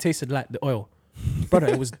 then it tasted like the oil. Brother,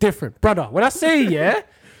 it was different. Brother, when I say yeah,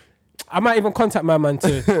 I might even contact my man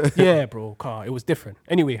to, yeah, bro, car. It was different.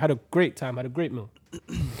 Anyway, had a great time, had a great meal.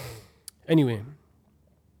 Anyway,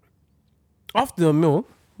 after the meal,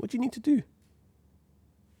 what do you need to do?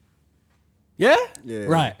 Yeah? Yeah.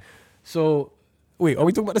 Right. So, wait, are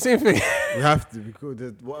we talking about the same thing? You have to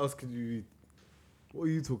because what else could you? What are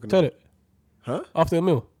you talking Toilet. about? Huh? After the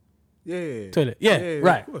meal. Yeah. Toilet. Yeah,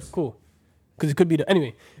 right. Of course. Cool. Because it could be the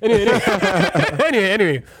anyway.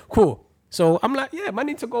 Anyway. Cool. So I'm like, yeah, I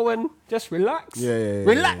need to go and just relax. Yeah.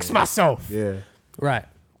 Relax myself. Yeah. Right.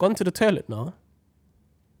 Gone to the toilet now.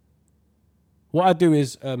 What I do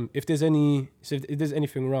is, if there's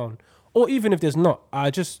anything around, or even if there's not, I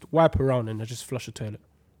just wipe around and I just flush the toilet.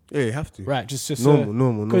 Yeah, you have to. Right. Just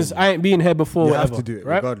Normal. Because I ain't been here before. You whatever, have to do it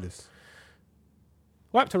right? regardless.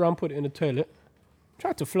 Wiped around, put it in the toilet.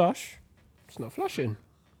 Tried to flush. It's not flushing.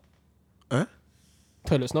 Huh?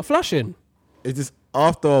 Toilet's not flushing. It's just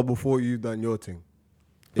after or before you've done your thing. In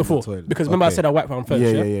the Before. toilet. Because remember I Okay. said I wiped around first,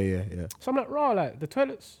 Yeah. So I'm like, raw, like, the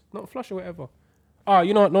toilet's not flush or whatever. Oh,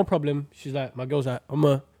 you know what, no problem. She's like, my girl's like, I'm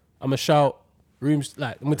a shout, rooms,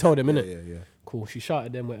 like, I'm gonna tell them, innit? Yeah. Cool, she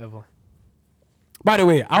shouted them, whatever. By the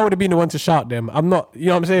way, I would have been the one to shout them. I'm not, you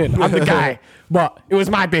know what I'm saying? I'm the guy, but it was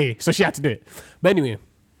my day, so she had to do it. But anyway,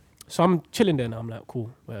 so I'm chilling there now. I'm like,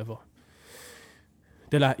 cool, whatever.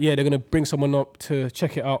 They're like, yeah, they're gonna bring someone up to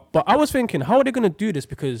check it out. But I was thinking, how are they gonna do this?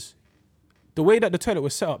 Because the way that the toilet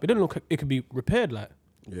was set up, it didn't look like it could be repaired, like.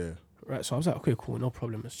 Yeah. Right, so I was like, okay, cool, no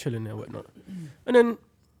problem. It's chilling there, whatnot. And then,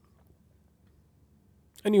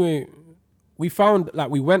 anyway, we found,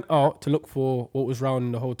 like, we went out to look for what was around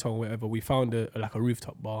in the hotel or whatever. We found a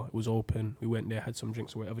rooftop bar. It was open. We went there, had some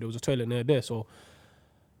drinks or whatever. There was a toilet near there. So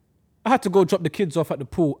I had to go drop the kids off at the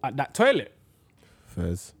pool at that toilet.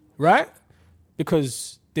 Fairs. Right?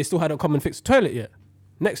 Because they still hadn't come and fixed the toilet yet.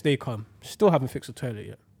 Next day come, still haven't fixed the toilet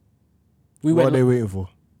yet. What are they waiting for?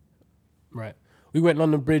 Right. We went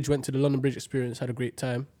London Bridge, went to the London Bridge experience, had a great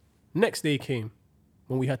time. Next day came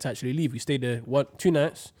when we had to actually leave. We stayed there 2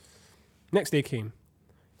 nights. Next day came.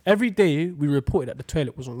 Every day we reported that the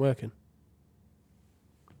toilet wasn't working.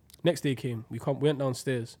 Next day came. We went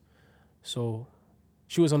downstairs. So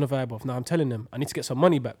she was on the vibe of, now I'm telling them I need to get some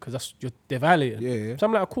money back because they're violating. Yeah. So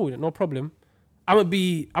I'm like, cool, no problem. I'm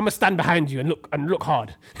gonna stand behind you and look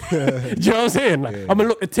hard. Do you know what I'm saying? Like, I'm gonna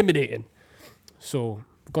look intimidating. So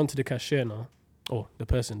gone to the cashier now. Oh, the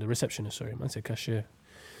receptionist, sorry. Man said cashier.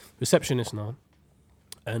 Receptionist now.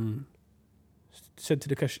 And said to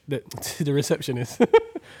the receptionist,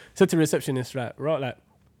 said to the receptionist, right, like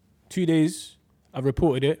 2 days, I've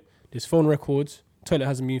reported it. There's phone records. Toilet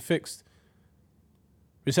hasn't been fixed.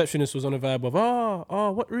 Receptionist was on a vibe of,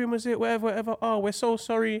 what room was it? Whatever. Oh, we're so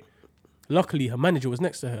sorry. Luckily, her manager was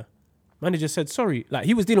next to her. Manager said, sorry. Like,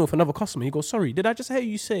 he was dealing with another customer. He goes, sorry, did I just hear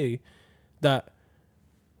you say that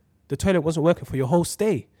the toilet wasn't working for your whole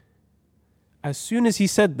stay? As soon as he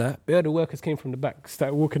said that, the other workers came from the back,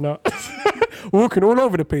 started walking out. Walking all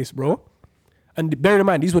over the place, bro. And bear in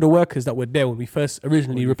mind, these were the workers that were there when we first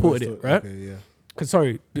originally reported it, right? Okay, yeah. Because,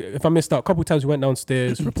 sorry, if I missed out, a couple of times we went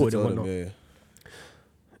downstairs, reported it and whatnot. Yeah.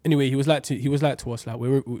 Anyway, he was like to us, like,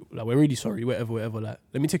 we're really sorry, whatever. Like,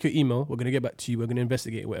 let me take your email. We're gonna get back to you. We're gonna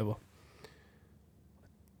investigate whatever.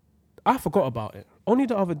 I forgot about it. Only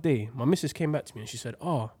the other day, my missus came back to me and she said, do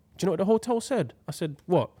you know what the hotel said? I said,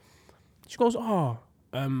 what? She goes,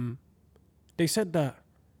 they said that.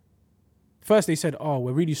 First they said,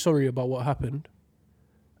 we're really sorry about what happened.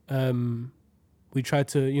 We tried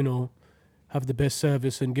to, have the best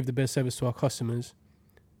service and give the best service to our customers.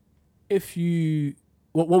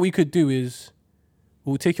 What we could do is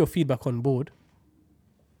we'll take your feedback on board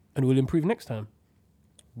and we'll improve next time.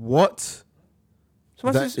 What? So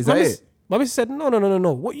Is that it? My missus said, no.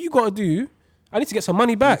 What you got to do, I need to get some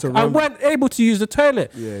money back. I weren't able to use the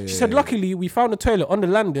toilet. She said, luckily, we found the toilet on the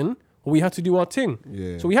landing, but we had to do our thing.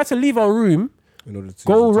 Yeah. So we had to leave our room, in order to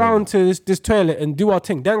go around to this toilet and do our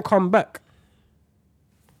thing, then come back.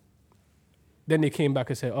 Then they came back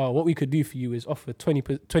and said, what we could do for you is offer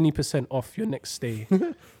 20% off your next stay.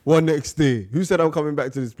 One next day. Who said I'm coming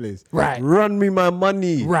back to this place? Right. Run me my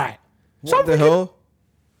money. Right. What the hell?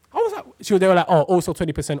 I was like, they were like, also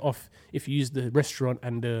 20% off if you use the restaurant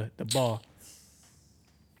and the bar.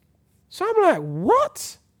 So I'm like,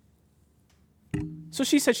 what? So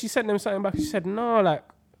she said she sent them something back. She said, no, like,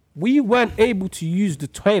 we weren't able to use the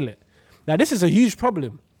toilet. Now, this is a huge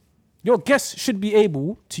problem. Your guests should be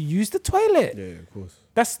able to use the toilet. Yeah, of course.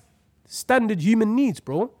 That's standard human needs,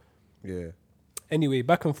 bro. Yeah. Anyway,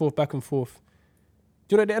 back and forth. Do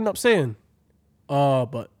you know what they end up saying?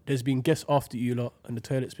 But there's been guests after you lot and the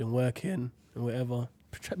toilet's been working and whatever.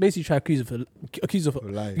 Basically try accused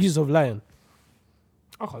of lying.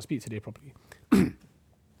 I can't speak today properly.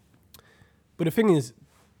 But the thing is,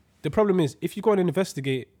 the problem is, if you go and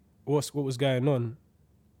investigate what was going on,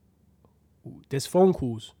 there's phone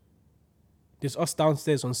calls. There's us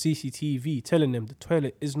downstairs on CCTV telling them the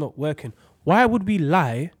toilet is not working. Why would we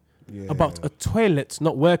lie about a toilet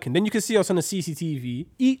not working? Then you can see us on the CCTV,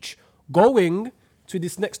 each going to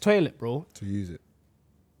this next toilet, bro. To use it.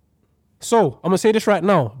 So, I'm going to say this right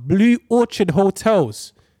now. Blue Orchard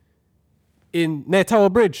Hotels near Tower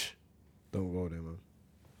Bridge. Don't go there, man.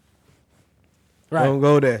 Right. Don't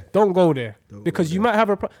go there. Don't go there. Because you might have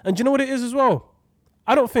a and do you know what it is as well?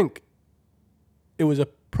 I don't think it was a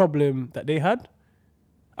problem that they had.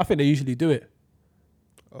 I think they usually do it.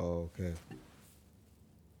 Oh, okay.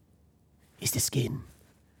 It's the skin.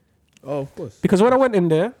 Oh, of course. Because when I went in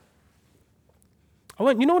there,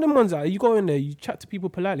 you know them ones that you go in there, you chat to people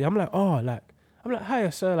politely. I'm like, hi,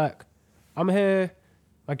 sir, like, I'm here.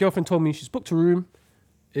 My girlfriend told me she's booked a room.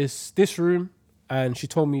 It's this room. And she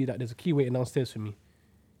told me that there's a key waiting downstairs for me.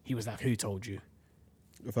 He was like, who told you?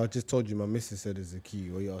 If I just told you my missus said there's a key,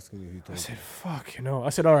 what are you asking me who told you? I said, fuck, I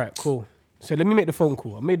said, all right, cool. So let me make the phone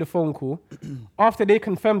call. I made the phone call. After they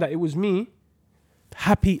confirmed that it was me,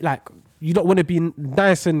 happy, like, you don't want to be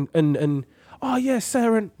nice and oh, yeah,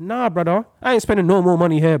 sir. And nah, brother, I ain't spending no more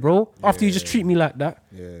money here, bro. After you just treat me like that.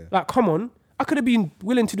 Yeah. Like, come on. I could have been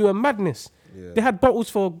willing to do a madness. Yeah. They had bottles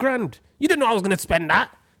for $1,000. You didn't know I was going to spend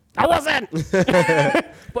that. I wasn't.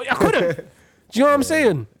 But I couldn't. Do you know what I'm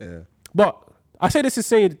saying? Yeah. But I say that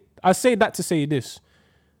to say this.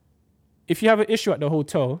 if you have an issue at the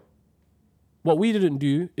hotel, what we didn't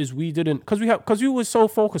do is because we were so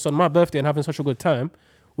focused on my birthday and having such a good time,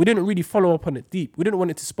 we didn't really follow up on it deep. We didn't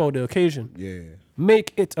want it to spoil the occasion. Yeah.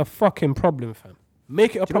 Make it a fucking problem, fam.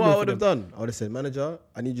 Make it a Do you know problem. what I for would have them. done? I would have said, manager,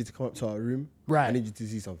 I need you to come up to our room. Right. I need you to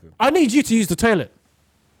see something. I need you to use the toilet.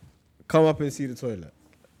 Come up and see the toilet.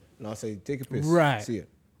 And I'll say, take a piss. Right. See it.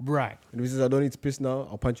 Right. And if he says, I don't need to piss now,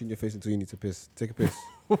 I'll punch you in your face until you need to piss. Take a piss.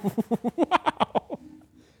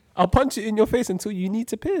 I'll punch it in your face until you need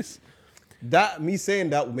to piss. Me saying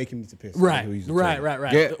that will make him need to piss. Right. He'll use the Right. toilet. Right.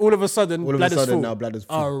 Right. Yeah. All of a sudden, All of a bladder's sudden full. now bladder's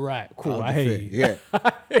full. All right. Cool. That'll I be hate you. fair. Yeah.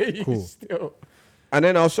 I hate you Cool. still. And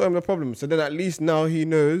then I'll show him the problem. So then at least now he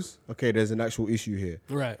knows, okay, there's an actual issue here.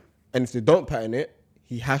 Right. And if they don't pattern it,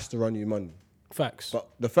 he has to run you money. Facts. But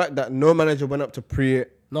the fact that no manager went up to pre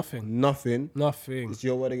it, Nothing. nothing, Nothing. it's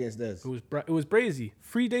your word against theirs. It was brazy.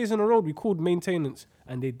 3 days in a row we called maintenance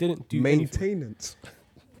and they didn't do anything. Maintenance.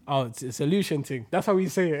 Oh, it's a solution thing. That's how we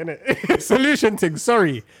say it, innit? Solution thing.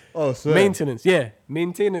 Sorry. Oh, sorry. Maintenance. Yeah.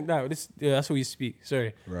 Maintenance. Now, that's how we speak.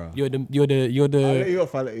 Sorry. Right. You're I'll let the. you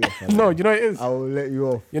off. I'll let you off. No, you know what it is. I will let you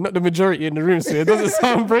off. You're not the majority in the room, so it doesn't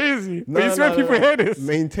sound crazy. But it's when people hear this.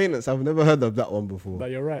 Maintenance. I've never heard of that one before. But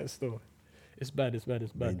you're right. Still, it's bad. It's bad.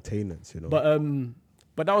 It's bad. Maintenance, you know.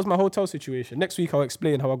 But that was my hotel situation. Next week I'll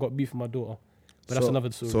explain how I got beef with my daughter. But that's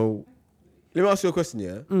another story. So, let me ask you a question,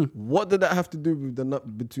 yeah? What did that have to do with the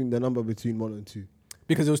number between 1 and 2?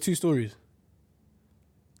 Because there was 2 stories.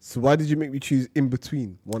 So why did you make me choose in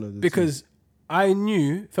between one of the Because I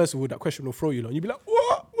knew, first of all, that question will throw you long. You'd be like,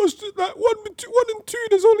 what? What's this, like 1 and 2?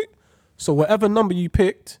 There's only. So whatever number you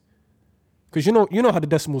picked, because you know how the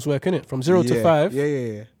decimals work, innit? From 0 to 5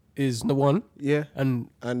 Yeah. is the 1. Yeah. And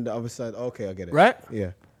the other side, okay, I get it. right?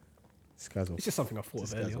 Yeah. This guy's a It's just something I thought of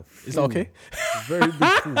This guy's earlier. a Is that okay? very big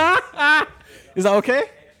fool. Is that okay?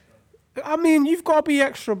 I mean, you've got to be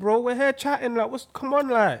extra, bro. We're here chatting. Like, come on,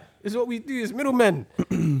 like, this is what we do. It's middlemen.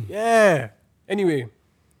 Yeah. Anyway,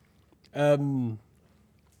 you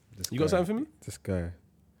got something for me? This guy.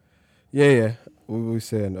 Yeah. What were we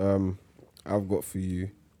saying? I've got for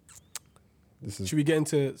you. This is. Should we get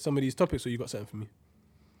into some of these topics, or you got something for me?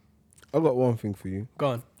 I've got one thing for you. Go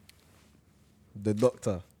on. The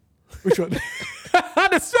doctor. Which one?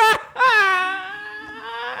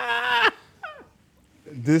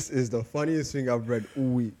 This is the funniest thing I've read all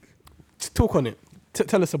week. Talk on it.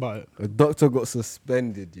 Tell us about it. A doctor got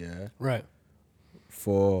suspended, yeah, Right.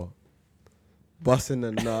 for busting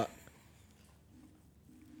a nut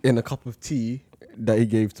in a cup of tea that he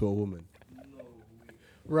gave to a woman.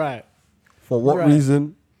 Right. For what Right.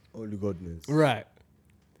 reason? Only God knows. Right.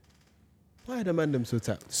 Why are the man them so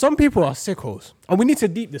tapped? Some people are sickos, and we need to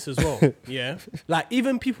deep this as well. Yeah. Like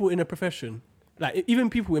even people in a profession, like even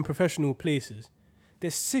people in professional places, they're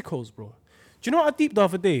sickos, bro. Do you know what I deeped the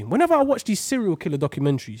other day? Whenever I watch these serial killer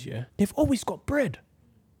documentaries, yeah, they've always got bread.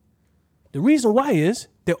 The reason why is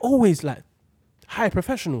they're always like high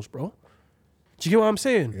professionals, bro. Do you get what I'm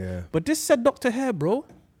saying? Yeah. But this said Dr. Hair, bro,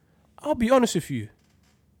 I'll be honest with you.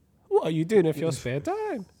 What are you doing with your spare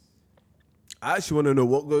time? I actually want to know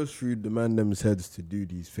what goes through the man them's heads to do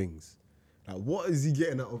these things. Like, what is he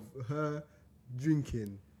getting out of her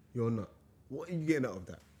drinking your nut? What are you getting out of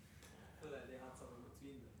that? I feel like they had something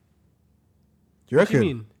between them. Do you What do reckon?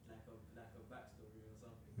 you mean? Like a backstory or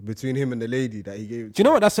something. Between him and the lady that he gave it Do you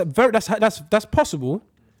know what? That's possible.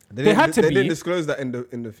 They didn't- had to They be. didn't disclose that in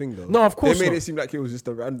the thing though. No, of course They made not. it seem like it was just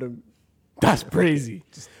a random. That's crazy.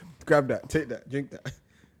 Just grab that, take that, drink that.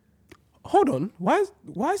 Hold on. Why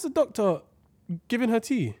is the doctor giving her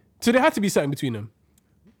tea? So there had to be something between them.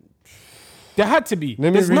 There had to be.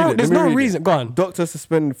 Let me read it. There's Let me no read it. reason. Go on. Doctor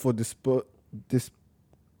suspended for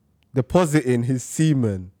depositing his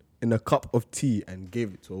semen in a cup of tea and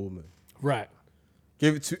gave it to a woman. Right.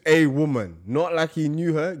 Gave it to a woman, not like he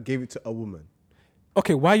knew her. Gave it to a woman.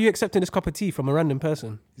 Okay, why are you accepting this cup of tea from a random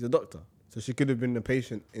person? He's a doctor, so she could have been a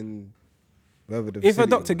patient in wherever the. If a facility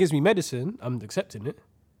doctor was. gives me medicine, I'm accepting it.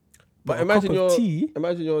 But a imagine cup of tea.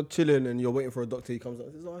 Imagine you're chilling and you're waiting for a doctor. He comes out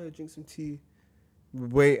and says, "Oh, here, drink some tea.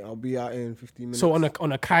 Wait, I'll be out in 15 minutes." So on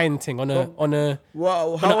a kind thing, on a Well, on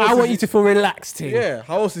a how I else want is you he- to feel relaxed thing. Yeah,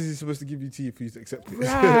 how else is he supposed to give you tea for you to accept it?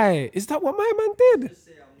 Right. Is that what my man did? Just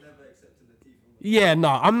say I'm never accepting the tea from Yeah, no,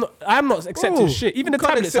 I'm not accepting Bro, shit. Even you the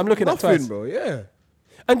can't tablets, I'm accept looking at nothing, twice. bro. Yeah.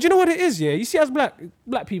 And do you know what it is, yeah? You see, as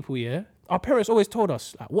black people, yeah, our parents always told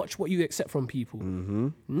us, like, watch what you accept from people. Mm-hmm.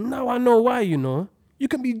 Now I know why, you know. You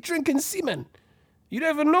can be drinking semen. You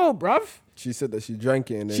don't even know, bruv. She said that she drank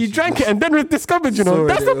it and then She drank it and then discovered, you know. saw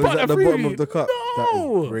That's it. the It was part at that the threw bottom me. of the cup. That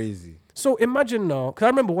No. is crazy. So imagine now, because I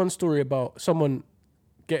remember one story about someone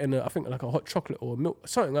getting I think like a hot chocolate or milk,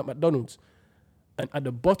 something like McDonald's. and at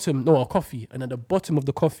the bottom, no, a coffee, and at the bottom of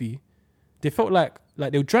the coffee, they felt like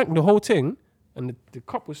they drank the whole thing, and the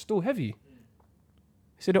cup was still heavy.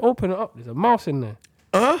 So they open it up. There's a mouse in there.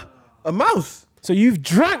 A mouse. So you've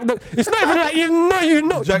drank the. It's not even like you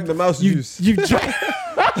know. Drank the mouse juice. You've drank.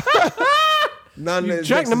 You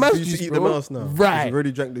drank the mouse juice, to eat bro. the mouse now. Right. You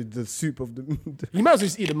already drank the soup of the. You might as well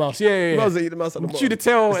just eat the mouse. Yeah. You might as well eat the mouse at the bottom. Chew the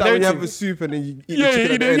tail. It's and like when you everything. have a soup and then you eat Yeah, the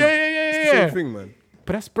chicken at the end. yeah. It's the same thing, man.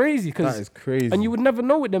 But that's crazy. That is crazy. And you would never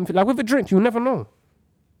know with them. Like with a drink, you'll never know.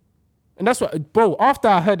 And that's what, bro, after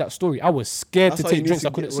I heard that story, I was scared That's to how you take need drinks to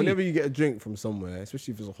I couldn't see. Whenever you get a drink from somewhere,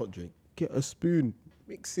 especially if it's a hot drink, get a spoon,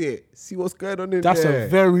 mix it, see what's going on in That's there. a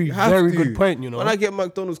very, You have very to. good point, you know. When I get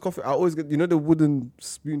McDonald's coffee, I always get, the wooden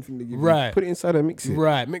spoon thing they give Right. you. Put it inside and mix it.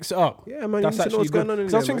 Right, mix it up. Yeah, man, That's you need to know actually what's good. going on in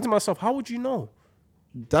 'Cause I was there, thinking to myself, how would you know?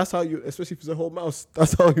 That's how you, especially if it's a whole mouse,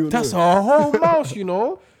 that's how you That's know. a whole mouse, you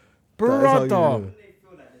know? That is how you Brother. know. They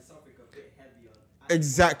feel like there's something a bit heavy on.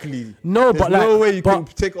 Exactly. No, There's but no like- way you can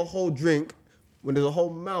but- take a whole drink when there's a whole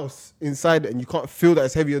mouse inside it and you can't feel that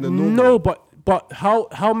it's heavier than normal. No, but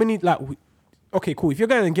how many, like, okay, cool. If you're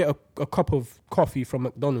going to get a cup of coffee from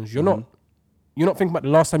McDonald's, you're not thinking about the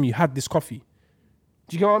last time you had this coffee.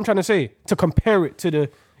 Do you get what I'm trying to say? To compare it to the,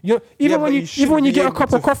 even when you get a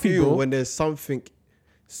cup of coffee, bro. When there's something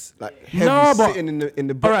like heavy Nah, but- sitting in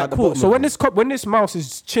the All right, at the cool. bottom So of when this mouse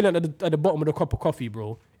is chilling at the bottom of the cup of coffee,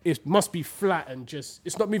 bro, it must be flat and just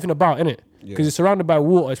it's not moving about, innit? Because Yeah. it's surrounded by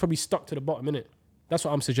water. It's probably stuck to the bottom, innit? That's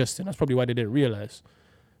what I'm suggesting. That's probably why they didn't realize.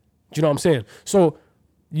 Do you know what I'm saying? So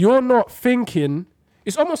you're not thinking.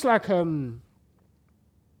 It's almost like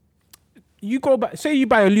you go back. Say you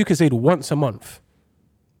buy a Lucozade once a month.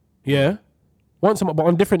 Yeah, once a month. But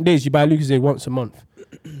on different days you buy a Lucozade once a month.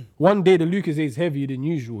 One day the Lucozade is heavier than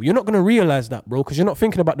usual. You're not gonna realize that, bro, because you're not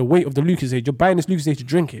thinking about the weight of the Lucozade. You're buying this Lucozade to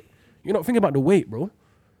drink it. You're not thinking about the weight, bro.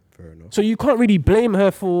 Fair enough. So you can't really blame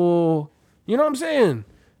her for. You know what I'm saying?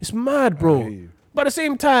 It's mad, I bro. hear you. But at the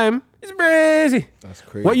same time, it's crazy. That's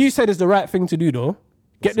crazy. What you said is the right thing to do, though.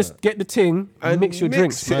 Get the thing and And mix your mix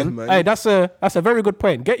drinks, it, man. man. Hey, that's a very good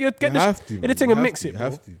point. Get You the have to, man. thing You and have mix to, it, you bro.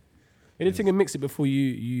 have to. Get the thing and mix it before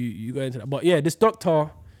you go into that. But yeah, this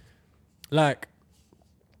doctor, like,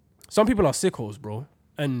 some people are sickos, bro,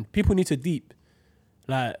 and people need to deep.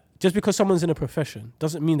 Like, just because someone's in a profession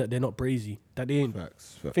doesn't mean that they're not brazy, that they ain't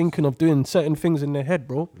Facts. thinking of doing certain things in their head,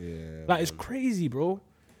 bro. Yeah. Like, it's crazy, bro.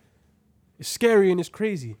 It's scary and it's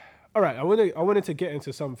crazy. All right, I wanted to get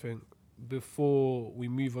into something before we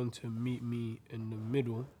move on to meet me in the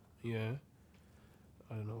middle. Yeah.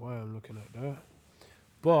 I don't know why I'm looking at that.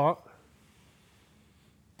 But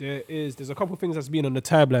there's a couple of things that's been on the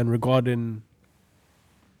timeline regarding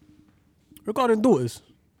daughters.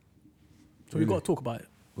 So we got to talk about it.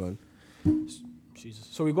 Go on. Jesus.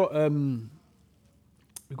 So we got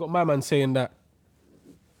my man saying that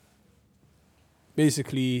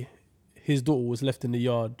basically his daughter was left in the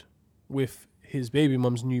yard with his baby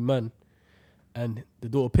mum's new man, and the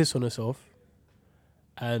daughter pissed on herself,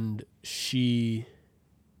 and she,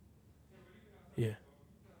 yeah.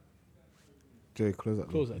 Jay, close that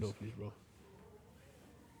door. Close that door, please, bro.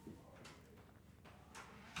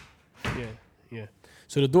 Yeah.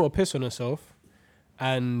 So the daughter pissed on herself,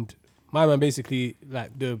 and my man basically,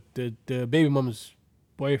 like, the baby mum's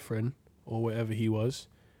boyfriend or whatever he was,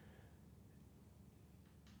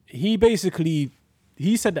 he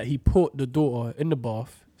said that he put the daughter in the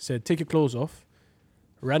bath, said, take your clothes off,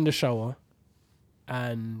 ran the shower,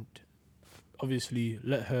 and obviously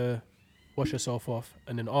let her wash herself off,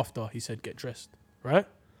 and then after he said, get dressed, right?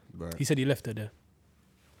 Right. He said he left her there.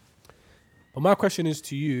 But my question is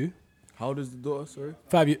to you, How old is the daughter? Sorry.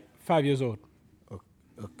 5 years old.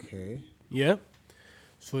 Okay. Yeah?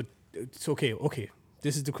 So it's okay.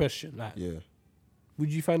 This is the question. Like, Yeah.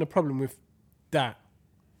 would you find a problem with that?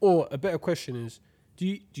 Or a better question is,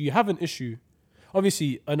 do you have an issue?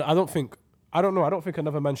 Obviously, and I don't think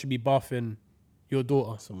another man should be bathing your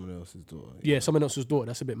daughter. Someone else's daughter. Yeah, someone else's daughter.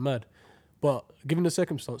 That's a bit mad. But given the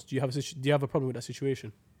circumstance, do you have a problem with that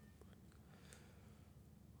situation?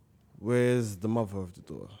 Where's the mother of the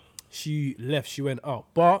daughter? She left. She went out.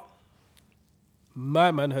 But my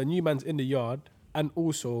man, her new man's in the yard, and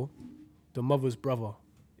also the mother's brother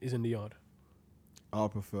is in the yard. I'll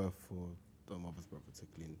prefer for the mother's brother to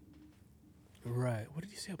clean. Right. What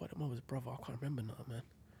did you say about the mother's brother? I can't remember now, man.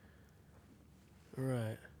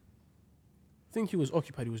 Right. I think he was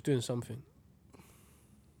occupied. He was doing something.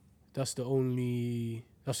 That's the only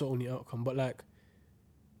outcome. But like,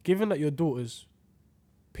 given that your daughter's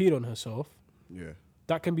peed on herself, Yeah.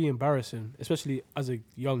 that can be embarrassing, especially as a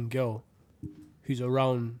young girl who's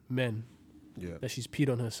around men, Yeah. that she's peed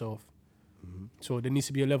on herself. Mm-hmm. So there needs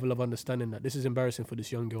to be a level of understanding that this is embarrassing for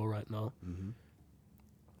this young girl right now. Mm-hmm.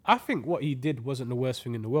 I think what he did wasn't the worst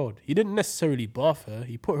thing in the world. He didn't necessarily bath her.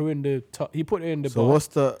 He put her in the he put her in the So bath.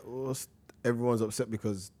 what's everyone's upset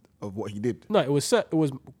because of what he did? No, it was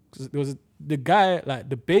the guy, like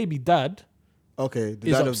the baby dad. Okay, the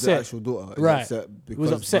Is dad upset. of the actual daughter is Right. upset He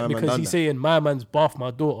was upset my man because done he's that. saying my man's bathed my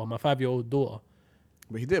daughter, my 5-year-old daughter.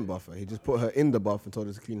 But he didn't bath her. He just put her in the bath and told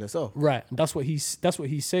her to clean herself. Right, and that's what he's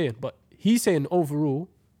saying. But he's saying overall,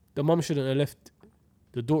 the mum shouldn't have left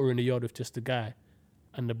the daughter in the yard with just the guy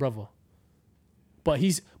and the brother. But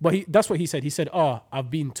that's what he said. He said, I've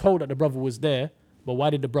been told that the brother was there, but why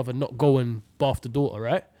did the brother not go and bath the daughter,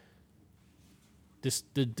 right?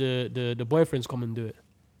 The boyfriend's come and do it.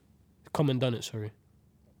 Come and done it, sorry.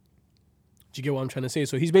 Do you get what I'm trying to say?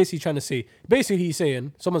 So he's basically trying to say, he's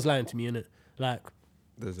saying, someone's lying to me, innit? Like,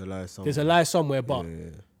 There's a lie somewhere. there's a lie somewhere, but Yeah.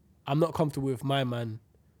 I'm not comfortable with my man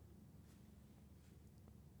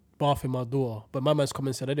bathing my daughter. But my man's come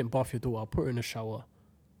and said, I didn't bath your daughter, I put her in the shower.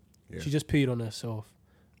 Yeah. She just peed on herself.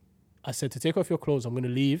 I said to take off your clothes, I'm going to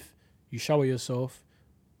leave. You shower yourself.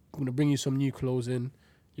 I'm going to bring you some new clothes in.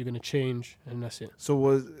 You're going to change, and that's it.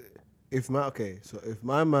 So if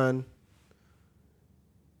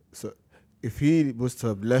he was to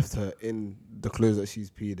have left her in the clothes that she's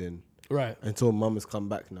peed in Right, until mum has come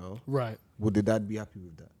back now, right. would the dad be happy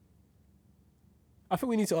with that? I think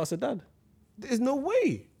we need to ask the dad. There's no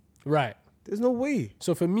way. Right. There's no way.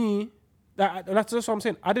 So for me, that's what I'm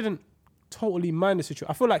saying. I didn't totally mind the situation.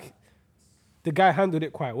 I feel like the guy handled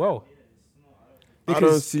it quite well. I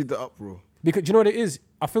don't see the uproar. Because do you know what it is?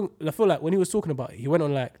 I feel like when he was talking about it, he went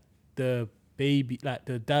on like the baby, like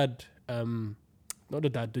the dad, not the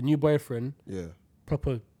dad, the new boyfriend, Yeah.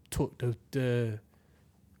 proper took the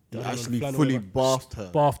He the actually flannel fully over,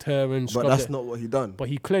 bathed her. and But scrubbed that's her. not what he done. But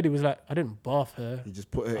he clearly was like, I didn't bath her. He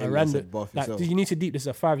just put her I in ran and the, said, bath like, yourself. you need to deep. This is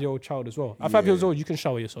a 5-year-old child as well. At 5 years Yeah. old, you can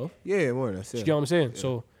shower yourself. Yeah, more or less. Do Yeah. you get what I'm saying?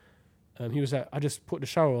 So he was like, I just put the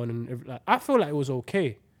shower on, and like, I feel like it was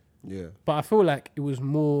okay. Yeah. But I feel like it was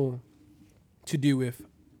more to do with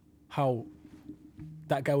how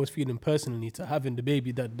that guy was feeling personally to having the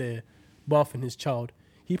baby that they're bathing his child.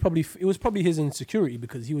 It was probably his insecurity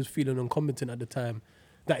because he was feeling incompetent at the time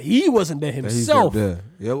that he wasn't there He's not himself. there.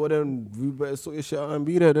 Yeah, well then we better sort your shit out and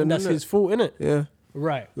be there then. And that's innit? his fault, innit? Yeah.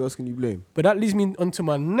 Right. Who else can you blame? But that leads me onto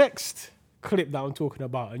my next clip that I'm talking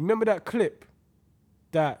about. And remember that clip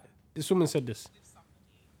that this woman said this?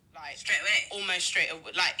 Like straight away, almost straight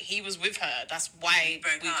away. Like he was with her. That's why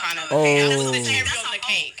we kind of. Oh. That was the cherry That's on the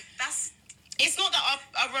cake. It's not that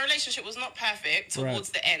our relationship was not perfect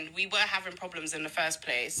towards the end. We were having problems in the first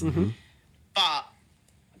place, but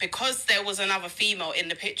because there was another female in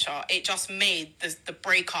the picture, it just made the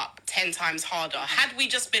breakup 10 times harder. Had we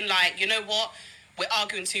just been like, you know what, we're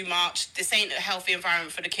arguing too much. This ain't a healthy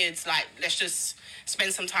environment for the kids. Like, let's just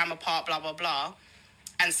spend some time apart. Blah blah blah.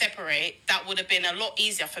 And separate, that would have been a lot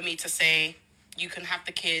easier for me to say, you can have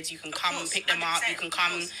the kids, you can come and pick them up, you can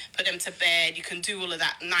come put them to bed, you can do all of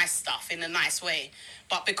that nice stuff in a nice way.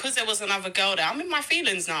 But because there was another girl there, I'm in my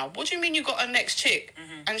feelings now. What do you mean you got a next chick?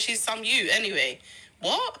 And she's some you anyway.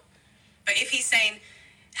 What? But if he's saying,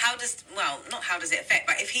 not how does it affect,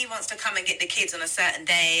 but if he wants to come and get the kids on a certain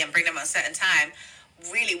day and bring them at a certain time,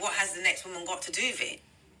 really, what has the next woman got to do with it?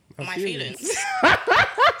 My feelings.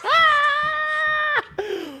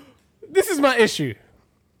 This is my issue.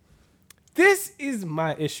 This is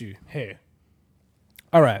my issue here.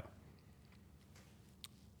 All right.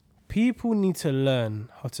 People need to learn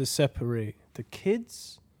how to separate the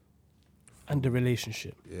kids and the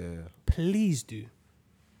relationship. Yeah. Please do.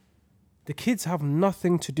 The kids have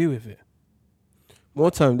nothing to do with it.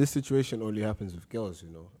 More time, this situation only happens with girls, you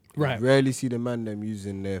know. Right. You rarely see the man them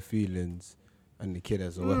using their feelings and the kid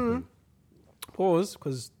as a weapon. Pause,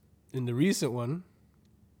 because in the recent one,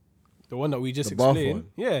 the one that we just The bath explained, one?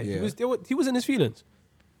 yeah, Yeah. he was in his feelings.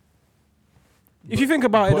 If you think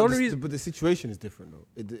about it, the only reason, But the situation is different, though.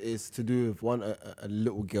 It's to do with one, a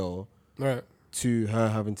little girl, right? two, her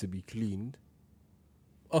having to be cleaned.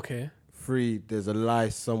 Okay, Three, there's a lie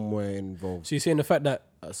somewhere involved so you're saying the fact that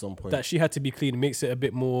at some point. she had to be clean makes it a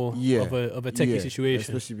bit more Yeah. of a techie Yeah,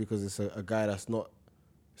 situation. especially because it's a guy that's not.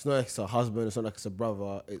 It's not like it's a husband. It's not like it's a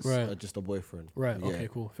brother. It's Right. Just a boyfriend. Right. Yeah. Okay.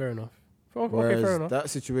 Cool. Fair enough. Okay. Whereas Fair enough. that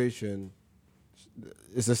situation,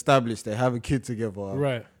 it's established. They have a kid together.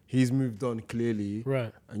 Right. He's moved on clearly.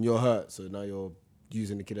 Right. And you're hurt, so now you're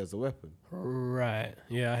using the kid as a weapon. Right.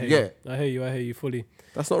 Yeah. I hear Yeah. you. I hear you fully.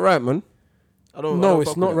 That's not right, man. I don't. No, I don't it's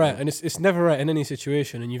fuck not with that, right, man. and it's never right in any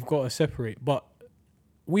situation, and you've got to separate. But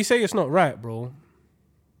we say it's not right, bro.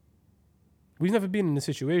 We've never been in the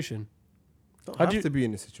situation. Don't How have do you- to be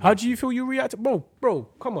in this situation. How do you feel you react? Bro,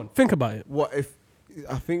 come on, think about it. What if?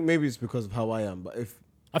 I think maybe it's because of how I am, but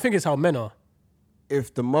I think it's how men are.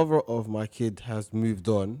 if the mother of my kid has moved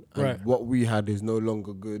on and Right. what we had is no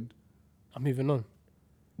longer good, I'm moving on.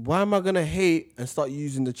 why am I gonna hate and start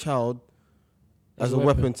using the child as a a weapon.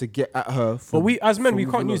 weapon to get at her? But for- we, as men, for we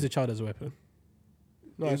can't moving use on? the child as a weapon.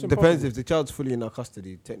 No, it's It depends impossible. if the child's fully in our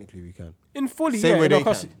custody. Technically, we can. In fully, Same yeah, way in our they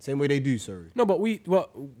custody. can. Same way they do. Sorry, No, but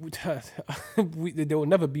they will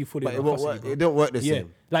never be fully but in it our won't custody. work. bro. It don't work the Yeah,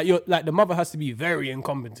 same. like the mother has to be very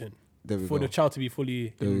incompetent There we for go. the child to be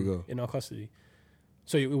fully There we go. in our custody.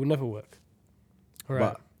 So it will never work. All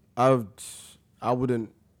right. But I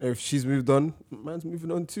wouldn't. If she's moved on, man's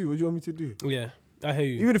moving on too. What do you want me to do? Yeah, I hear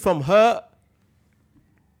you. Even if I'm hurt,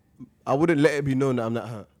 I wouldn't let it be known that I'm not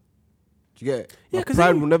hurt. Do you get it? Yeah, My 'cause pride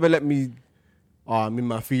then- will never let me. Oh, I'm in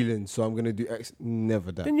my feelings, so I'm gonna do X.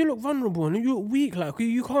 Never that. Then you look vulnerable and you look weak. Like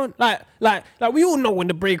you can't like we all know when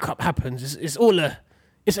the breakup happens, it's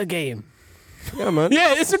a game. Yeah, man.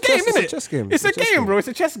 Yeah, it's a game, It's isn't a it? chess game. It's a chess game, bro. It's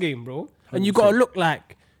a chess game, bro. And you gotta look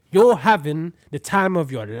like you're having the time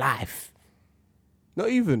of your life.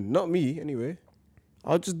 Not me. Anyway,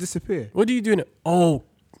 I'll just disappear. What are you doing? Oh,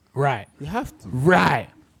 right, You have to. right.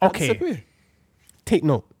 Okay, Disappear. take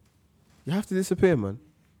note. You have to disappear, man.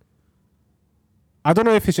 I don't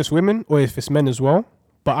know if it's just women or if it's men as well,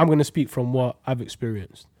 but I'm gonna speak from what I've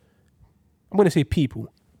experienced. I'm gonna say people.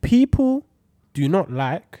 People do not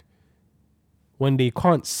like when they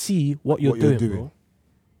can't see what you're doing, bro.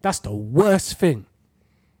 That's the worst thing.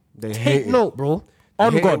 They hate Take it. note, bro. They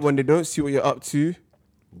On hate it God. when they don't see what you're up to,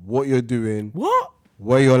 what you're doing, What?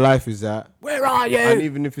 where your life is at, Where are you? and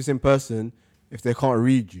even if it's in person, if they can't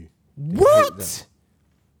read you. They hate What? that.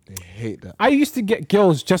 They hate that. I used to get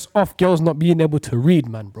girls just off girls not being able to read,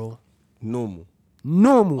 man, bro. Normal.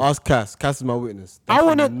 Normal. Ask Cass. Cass is my witness. I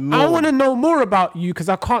wanna normal. know more about you because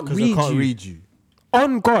I can't Because read I can't you. read you.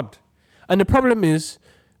 On God. And the problem is,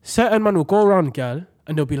 certain man will go around girl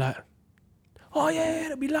and they'll be like, oh yeah,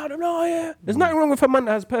 they'll be loud. Oh yeah. There's nothing wrong with a man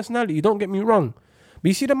that has personality. Don't get me wrong. But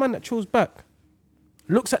you see the man that chills back,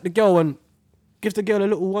 looks at the girl and gives the girl a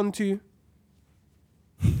little 1-2.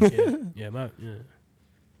 yeah, man. Yeah.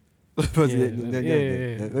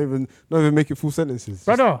 Yeah. Not even making full sentences.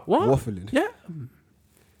 Brother, what? Waffling. Yeah.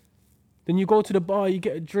 Then you go to the bar, you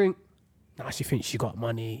get a drink. Nah, she thinks she got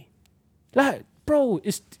money. Like, bro,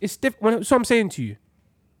 it's different. That's what I'm saying to you.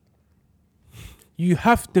 You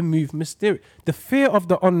have to move mysterious. The fear of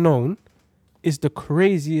the unknown is the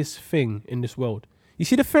craziest thing in this world. You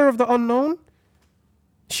see the fear of the unknown?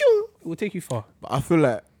 Shoo, it will take you far. But I feel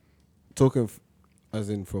like talking as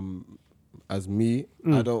me,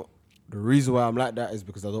 I don't. The reason why I'm like that is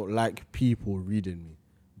because I don't like people reading me,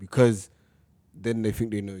 because then they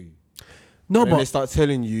think they know you. No, And they but start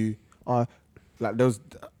telling you, like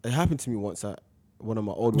it happened to me once at one of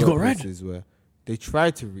my old You got read? workplaces where they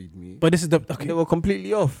tried to read me, but this is the and okay, they were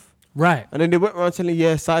completely off. right. And then they went around telling,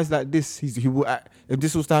 yeah, size like this, he will act. If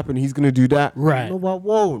this was to happen, he's gonna do that. Right. No, I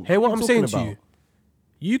won't. Hey, what are I'm you saying talking to you,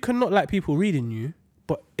 you cannot like people reading you,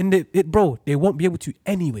 but bro, they won't be able to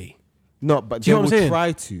anyway. No, but Do you they know will what I'm saying?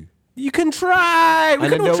 try to. You can try. We And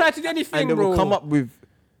can then all they'll- try to do anything, And they bro. will come up with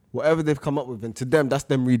whatever they've come up with, and to them, that's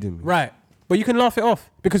them reading me. Right. But you can laugh it off.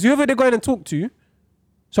 Because whoever they're going and talk to,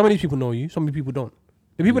 some of these people know you, some of these people don't.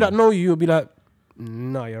 The people that know you will be like,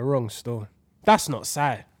 no, you're wrong still. That's not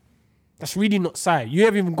side. That's really not side. You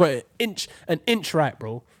haven't even got an inch right,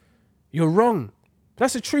 bro. You're wrong.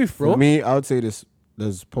 That's the truth, bro. For me, I would say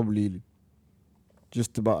there's probably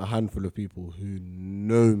just about a handful of people who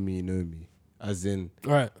know me. As in,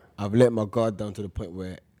 Right. I've let my guard down to the point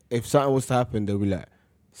where if something was to happen, they'll be like,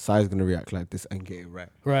 Sai's going to react like this and get it right.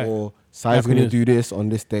 Right. Or Sai's Like going to it do this on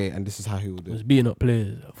this day and this is how he will do Was it. beating up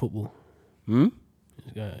players at football. Hmm?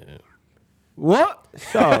 This guy, yeah. What?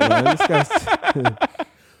 Shut up, man. This guy's...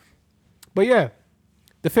 But yeah,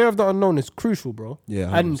 the fear of the unknown is crucial, bro. Yeah,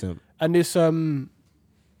 100%. And this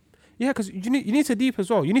yeah, because you need to deep as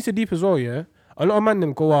well. You need to deep as well, yeah. A lot of men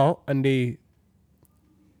them go out and they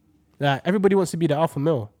like everybody wants to be the alpha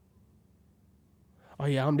male. Oh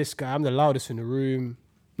yeah, I'm this guy, I'm the loudest in the room.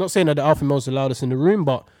 Not saying that the alpha male's the loudest in the room,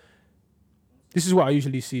 but this is what I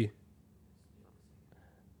usually see.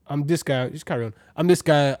 I'm this guy, just carry on. I'm this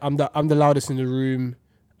guy, I'm the loudest in the room.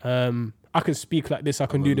 I can speak like this, I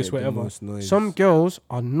can do gonna this, make the whatever. most noise. Some girls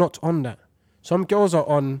are not on that. Some girls are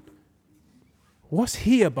on, what's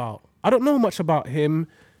he about? I don't know much about him.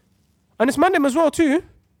 And it's man them as well too.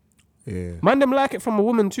 Yeah. Man them like it from a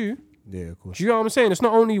woman too. Yeah, of course. Do you know what I'm saying? It's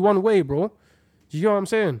not only one way, bro. Do you know what I'm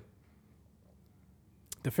saying?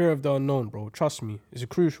 The fear of the unknown, bro. Trust me. It's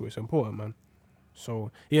crucial. It's important, man.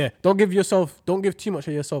 So yeah, don't give too much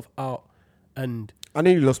of yourself out, and I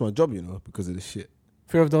nearly lost my job, you know, because of this shit.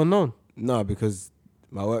 fear of the unknown. No, because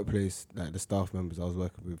my workplace, like the staff members I was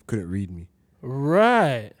working with, couldn't read me.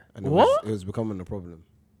 Right. And What? it was becoming a problem.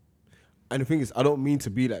 And the thing is, I don't mean to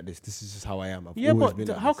be like this. This is just how I am. I've Yeah, always but been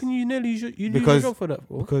like how this. can you nearly lose your Because- job for that,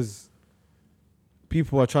 bro? Because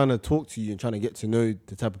people are trying to talk to you and trying to get to know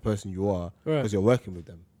the type of person you are Right. because you're working with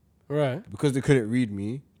them. Right. Because they couldn't read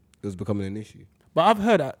me, it was becoming an issue. But I've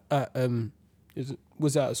heard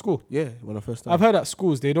was that at school? Yeah, when I first started. I've heard at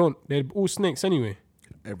schools they're all snakes anyway.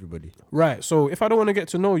 Everybody. Right. So if I don't want to get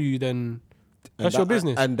to know you, then that's your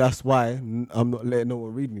business. And that's why I'm not letting no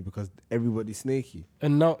one read me, because everybody's snaky.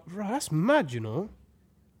 And now, right, that's mad, you know.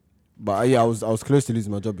 But yeah, I was close to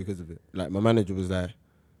losing my job because of it. Like, my manager was like,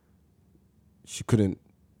 she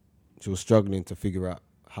was struggling to figure out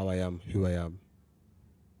how I am, who I am.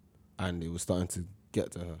 And it was starting to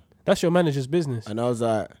get to her. That's your manager's business. And I was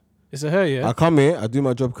like, It's a her, yeah. I come here, I do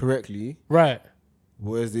my job correctly. Right.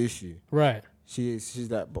 Where's the issue? Right. She's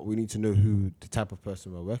like, but we need to know who the type of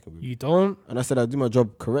person we're working with. You don't. And I said, I do my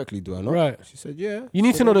job correctly, do I not? Right. She said, yeah. You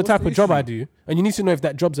need So to know the what's type of job issue? I do, and you need to know if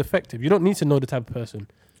that job's effective. You don't need to know the type of person.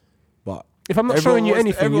 But If I'm not showing you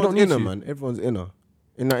anything, you don't need inner, to. man. Everyone's inner.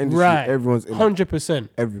 In that industry, Right. everyone's inner. 100%.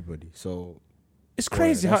 Everybody. So It's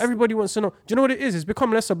crazy how that's- everybody wants to know. Do you know what it is? It's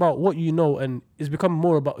become less about what you know and it's become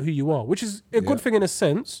more about who you are, which is a good Yeah. thing in a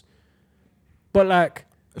sense. But like,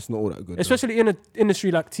 it's not all that good. though. especially in an industry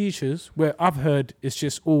like teachers, where I've heard it's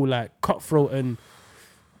just all like cutthroat and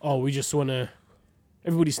we just want to.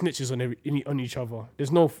 Everybody snitches on each other.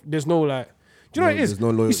 There's no like. Do you know what it is? there's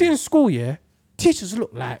no You loyalty. see in school, yeah, teachers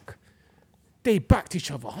look like they backed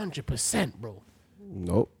each other 100%, bro.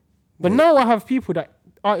 Nope. But now I have people that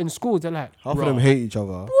are in schools. They're like, Half "Bruh, of them hate each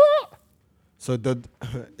other. what? So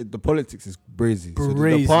the politics is brazy. So the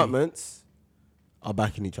Brazy. departments are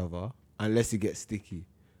backing each other unless it gets sticky.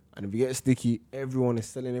 And if you get sticky, everyone is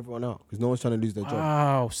selling everyone out because no one's trying to lose their job.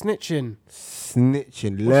 Wow, snitching.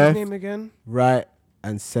 Snitching What's left, his name again? right,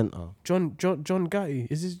 and center. John Gatti.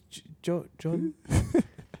 Is this John?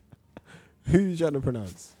 Who you trying to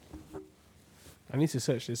pronounce? I need to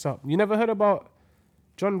search this up. You never heard about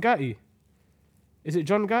John Gatti? Is it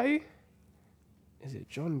John Gatti? Is it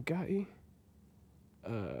John Gatti?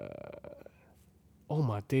 Oh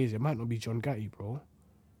my days, it might not be John Gatti, bro.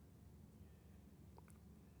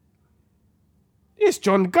 It's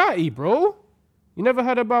John Gatti, bro. You never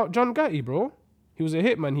heard about John Gatti, bro? He was a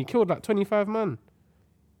hitman. He killed like 25 man.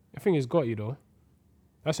 I think it's Gotti though.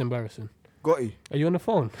 That's embarrassing. Gotti. Are you on the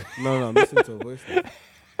phone? No, I'm listening to a voice. note.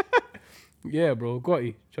 Yeah, bro.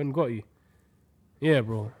 Gotti. John Gotti. Yeah,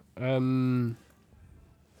 bro.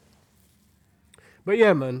 But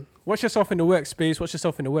yeah, man. Watch yourself in the workspace. Watch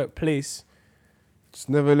yourself in the workplace. Just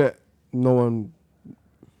never let no one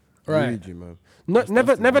Right. read you, man. No, That's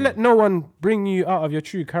never the thing. let no one bring you out of your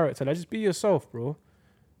true character. Like, just be yourself, bro.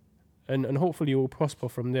 And hopefully you will prosper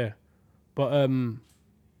from there. But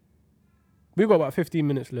we've got about 15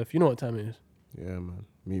 minutes left. You know what time it is. Yeah, man.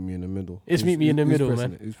 Meet me in the middle. It's meet me in the middle,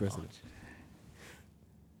 pressing man. it? Who's pressing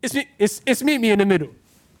it? It's meet me in the middle.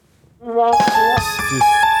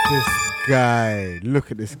 This guy.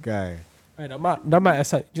 Look at this guy. Right, that might have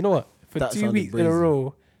sound, you know what? For That 2 sounded weeks in a brazy.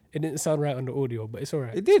 row, it didn't sound right on the audio, but it's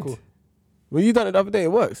alright. It did. It's cool. When you done it the other day,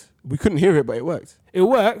 it works. We couldn't hear it, but it worked. It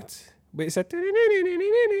worked, but it said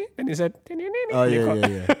and it said Oh You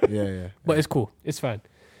yeah, can't- yeah. But it's cool. It's fine.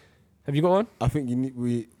 Have you got one? I think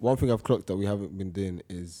one thing I've clocked that we haven't been doing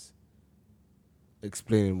is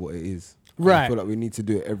explaining what it is. I Right. feel like we need to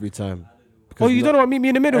do it every time. Oh, you don't know what meet me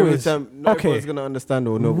in the middle every is? time. Not Okay. everyone's gonna understand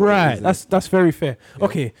or know. what it Right. is, innit? That's very fair.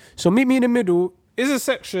 Okay. So meet me in the middle is a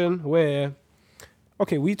section where,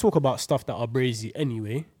 okay, we talk about stuff that are brazy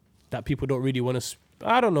anyway, that people don't really want to.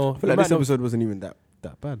 I don't know. I feel like this episode wasn't even that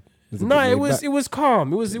bad. No, it was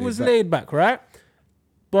calm. It was Laid back. laid back, right?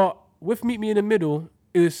 But with meet me in the middle,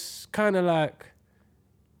 it's kind of like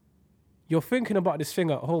you're thinking about this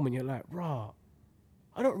thing at home and you're like, rah,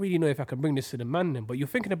 I don't really know if I can bring this to the man then, but you're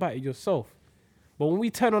thinking about it yourself. But when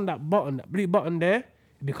we turn on that button, that blue button there,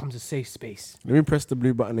 it becomes a safe space. Let me press the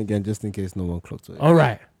blue button again, just in case no one clocked it. All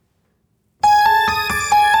right.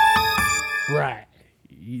 Right.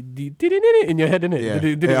 You did it in your head, innit? Yeah,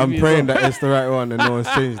 Did it I'm in praying yourself. that it's the right one and no one's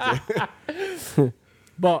changed it.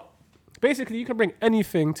 But basically, you can bring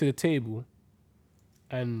anything to the table,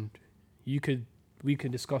 and we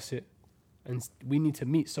can discuss it, and we need to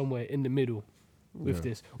meet somewhere in the middle with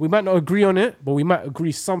this. We might not agree on it, but we might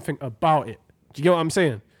agree something about it. Do you get what I'm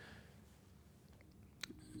saying?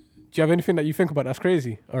 Do you have anything that you think about that's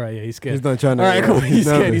crazy? All right, yeah, he's scared. He's not trying to. All right, cool. He's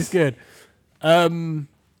scared. nervous. He's scared.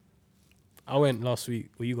 I went last week.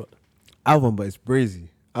 What you got? I won, but it's brazy.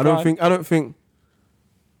 I Go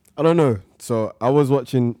don't know. So I was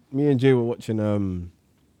watching. Me and Jay were watching. I'm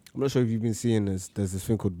not sure if you've been seeing this. There's this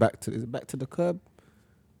thing called Back to the Curb,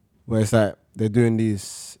 where it's like they're doing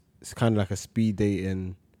these. It's kind of like a speed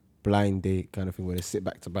dating, blind date kind of thing where they sit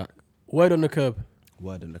back to back. Word on the curb.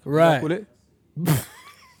 Word on the curb. Right. What did I call it?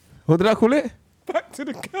 What did I call it? Back to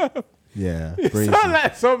the curb. Yeah. You Brazy. sound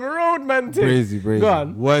like some road man thing. Brazy. Go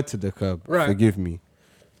on. Word to the curb. Right. Forgive me.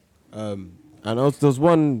 And also, there was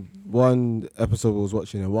one episode I was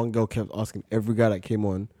watching, and one girl kept asking every guy that came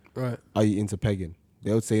on, Right. "Are you into pegging?"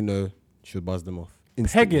 They would say no. She would buzz them off.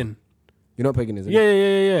 Instantly. Pegging. You know what pegging is? Isn't Yeah,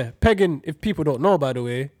 it? yeah. Pegging, if people don't know, by the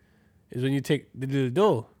way, is when you take the little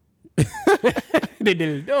door. The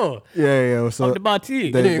little door. Yeah. So Of the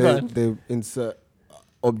party. Anyway, they insert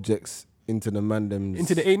objects into the mandem's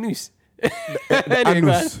into the anus. the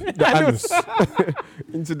anus. The anus.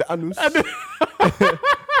 Into the anus.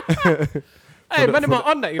 Hey, man, I'm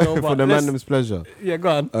on that, you know. For But the let's- mandem's pleasure. Yeah,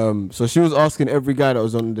 go on. So she was asking every guy that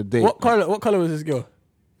was on the date. What color was this girl?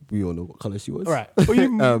 We all know what color she was. All right. Oh,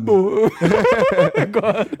 you go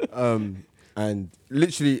on. And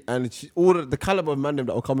literally, all the caliber of mandem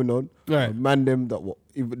that were coming on, Right. mandem that were,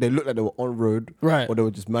 either they looked like they were on road, Right. or they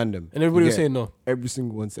were just mandem. And everybody was Yeah. saying no. Every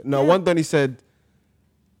single one said no. One Donny said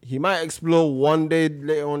he might explore one day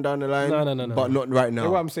later on down the line. No. But not right now.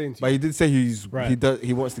 Hear what I'm saying to you. But he did say he Right.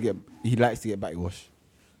 likes to get back wash.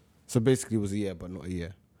 So basically, it was a year, but not a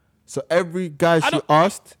year. So every guy she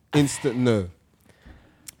asked, instant no,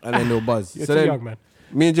 and then no buzz. You're so too then young, man.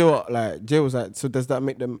 me and Jay were like, Jay was like, so does that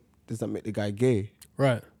make the guy gay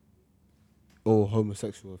Right. or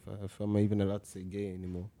homosexual? If I'm even allowed to say gay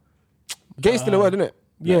anymore. Gay is still a word, isn't it?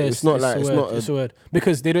 Yeah, Like, it's not like a it's word. not. It's a word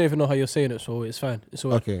because they don't even know how you're saying it, so it's fine. It's a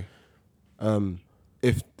word. Okay.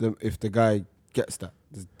 If the guy gets that,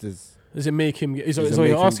 does Does it make him? Is does what it make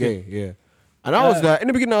you're him asking? gay? Yeah. And I was like, in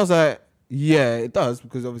the beginning, I was like, yeah, it does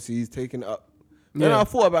because obviously he's taking it up. Then Yeah. I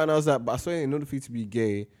thought about it and I was like, but I swear, in order for you to be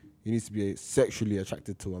gay, you need to be sexually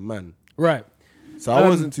attracted to a man. Right. So I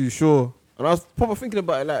wasn't too sure, and I was probably thinking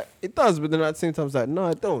about it like it does, but then at the same time, I was like, no,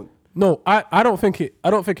 I don't, No, I don't think it.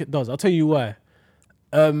 I don't think it does. I'll tell you why.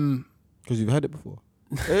 because you've had it before.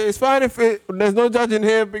 It's fine if there's no judging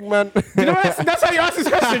here, big man. You know what? That's how you ask this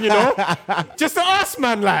question, you know? Just to ask,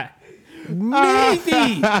 man, like,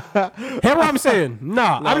 maybe. Hear what I'm saying?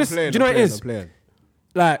 Nah, I'm just, do you know what it is?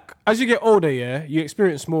 Like, as you get older, yeah, you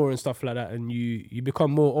experience more and stuff like that, and you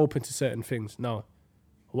become more open to certain things. Now,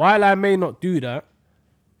 while I may not do that,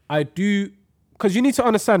 I do, because you need to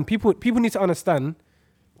understand, people need to understand,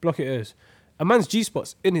 block it is, a man's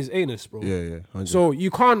G-spot's in his anus, bro. Yeah. 100. So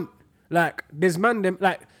you can't, like, there's man them,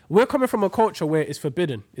 like, we're coming from a culture where it's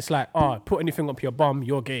forbidden. It's like, put anything up your bum,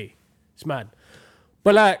 you're gay. It's mad.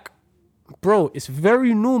 But like, bro, it's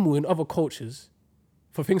very normal in other cultures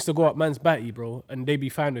for things to go up man's batty, bro, and they be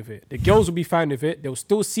fine with it. The girls will be fine with it. They'll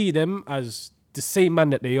still see them as the same man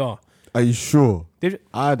that they are. Are you sure? They-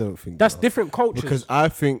 I don't think That's so. different cultures. Because I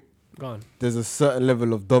think Go on. there's a certain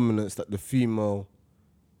level of dominance that the female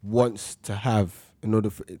wants to have in order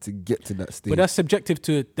for it to get to that stage. But that's subjective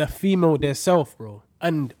to the female theirself, bro.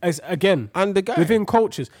 And as again, And the guy. within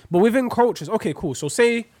cultures. But within cultures, okay, cool. So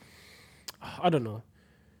say, I don't know.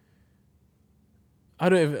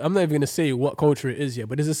 I'm not even gonna say what culture it is yet,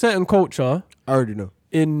 but there's a certain culture I already know.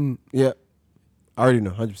 in Yeah, I already know,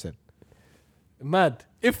 100%. mad.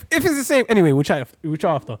 If it's the same, anyway, we'll chat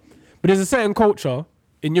after. But there's a certain culture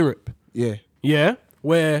in Europe, Yeah, yeah,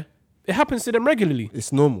 where it happens to them regularly.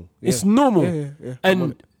 it's normal. Yeah. It's normal, Yeah. I'm on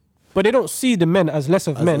and it. but they don't see the men as less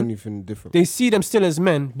of As men. anything different. They see them still as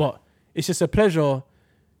men, but it's just a pleasure.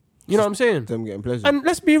 You know what I'm saying? Them getting pleasure. And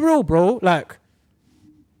let's be real, bro. Like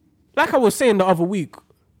I was saying the other week,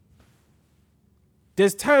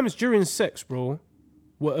 there's times during sex, bro,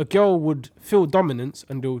 where a girl would feel dominance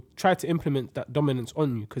and they'll try to implement that dominance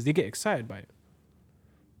on you because they get excited by it.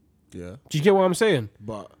 yeah, Do you get what I'm saying?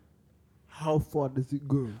 but how far does it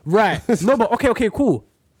go? Right. No, but okay, cool.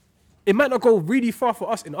 It might not go really far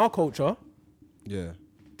for us in our culture. Yeah.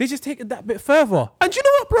 They just take it that bit further. And you know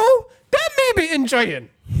what, bro? They may be enjoying.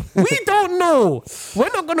 We don't know. We're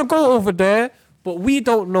not going to go over there, but we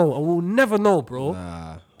don't know. And we'll never know, bro.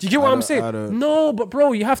 Nah. Do you get what I'm saying? I don't. No, but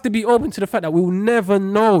bro, you have to be open to the fact that we'll never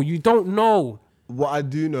know. You don't know. What I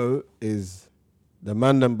do know is the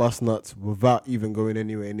man them bust nuts without even going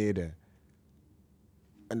anywhere near there.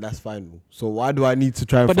 And that's final. So why do I need to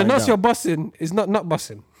try and But the find nuts out? you're busting is not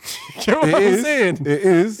busting. You know what It I'm is. saying? It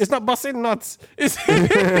is. It's not busting nuts. It's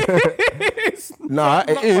Nah,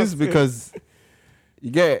 it not is busting. because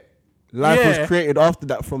you get it. Life Yeah. was created after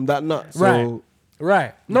that from that nut. So Right.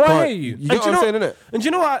 Right. No, I can't- hear you. you And get what I'm saying, innit? And do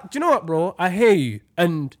you know what? Do you know what, bro? I hear you,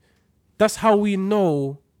 and that's how we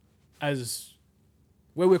know as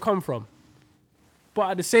where we come from.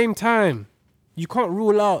 But at the same time, you can't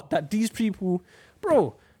rule out that these people,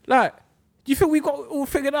 bro. Like, do you think we got it all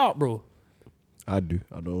figured out, bro? I do.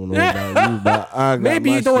 I don't know about you, but I got Maybe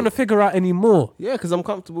my you don't want to shit. figure out anymore. Yeah, because I'm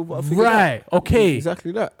comfortable. But I figured Right. out. Okay.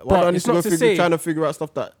 Exactly that. Why But do I need it's to not go to say- trying to figure out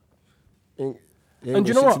stuff that. Ain't And got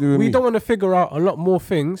you know shit what? to do with We me. don't want to figure out a lot more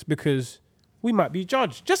things because we might be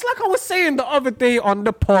judged. Just like I was saying the other day on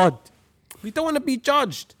the pod. We don't want to be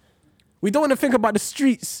judged. We don't want to think about the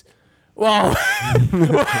streets. Wow.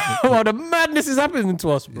 Wow, the madness is happening to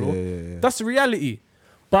us, bro. Yeah. That's the reality.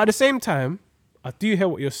 But at the same time, I do hear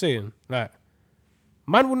what you're saying. Like,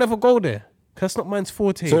 man will never go there. Because that's not man's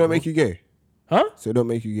forte. So it bro. don't make you gay. Huh? So it don't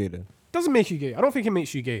make you gay then. Doesn't make you gay. I don't think it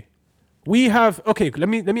makes you gay. We have let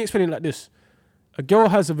me explain it like this. A girl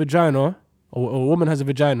has a vagina, or a woman has a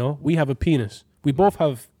vagina. We have a penis. We both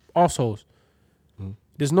have arseholes.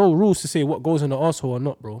 There's no rules to say what goes in the arsehole or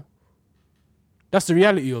not, bro. That's the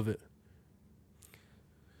reality of it.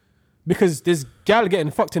 Because there's gal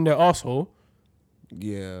getting fucked in their arsehole.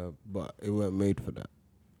 Yeah, but it weren't made for that.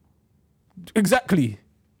 Exactly.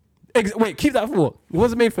 Wait, keep that thought. It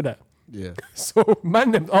wasn't made for that. Yeah. So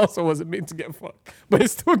man, them arsehole wasn't made to get fucked, but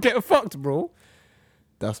it's still getting fucked, bro.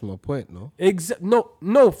 That's my point, no?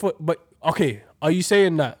 But okay, are you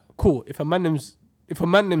saying that cool? If a man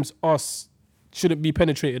them's ass shouldn't be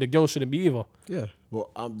penetrated, a girl shouldn't be either. Yeah. Well,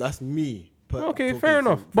 that's me. Okay, fair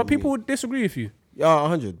enough. But people would disagree with you Yeah,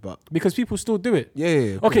 100. But because people still do it.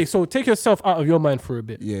 yeah. Okay, so take yourself out of your mind for a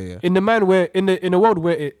bit. Yeah. In the world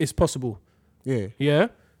where it is possible. Yeah. Yeah.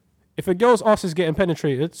 If a girl's ass is getting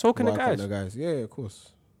penetrated, so can Why the can't guys. the guys? Yeah, of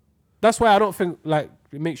course. That's why I don't think like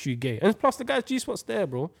it makes you gay. And plus the guy's G-spot's there,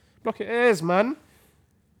 bro. Block your ears, man.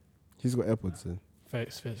 He's got AirPods in.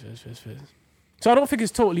 Facts. So I don't think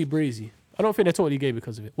it's totally brazy. I don't think they're totally gay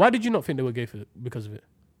because of it. Why did you not think they were gay because of it?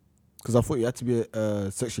 Because I thought you had to be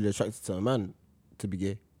sexually attracted to a man to be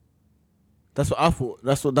gay. That's what I thought.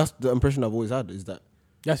 That's the impression I've always had is that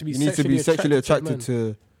You have to be you need to be sexually attracted man.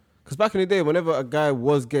 to. Because back in the day, whenever a guy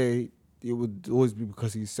was gay, it would always be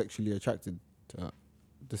because he's sexually attracted to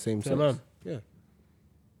the same To a sex. man. Yeah,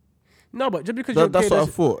 No, but just because you're that's gay, what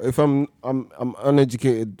I thought. If I'm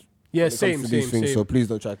uneducated, yeah, when it comes to these things, so please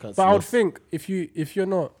don't try to cancel. But I would us. think if you're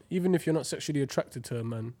not sexually attracted to a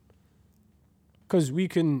man, because we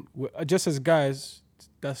can just as guys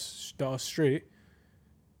that are straight.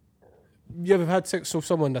 You ever had sex with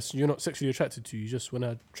someone you're not sexually attracted to? You just want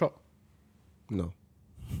to chop. No.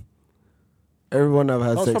 Everyone I've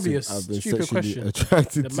had That was sex probably with, a I've been stupid sexually question.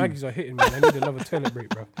 attracted The to. Maggies are hitting me. I need another toilet break,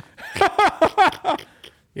 bro.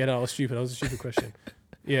 Yeah, no, that was stupid. That was a stupid question.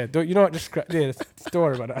 Yeah, you know what? Just don't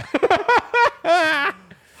worry about that.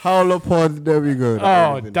 Howler pod, there we go. That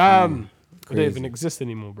Oh, would've been damn. They crazy. don't even exist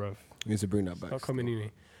anymore, bro. We need to bring that back. Not coming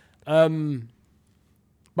anyway.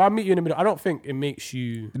 But I'll meet you in the middle. I don't think it makes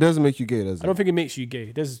you. It doesn't make you gay, does it? I don't think it makes you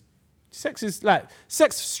gay. Sex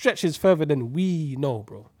stretches further than we know,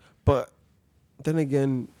 bro. But then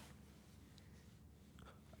again,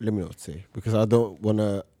 let me not say because I don't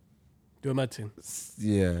wanna. Do a mad thing.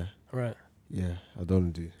 Yeah, Right. yeah, I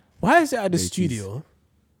don't do. Why is it at the Ladies. studio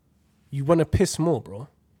you want to piss more, bro?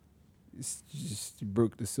 It's just you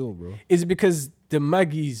broke the seal, bro. Is it because the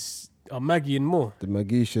Maggies are Maggieing more? The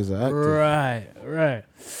Magicians are active. Right.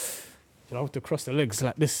 You know, I have to cross the legs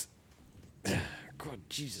like this. God,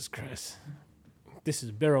 Jesus Christ. This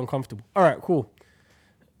is very uncomfortable. All right, cool.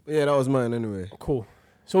 Yeah, that was mine anyway. Cool.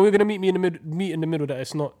 So we're gonna meet in the middle that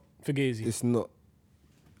it's not fugazi. It's not.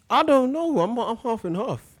 I don't know. I'm half and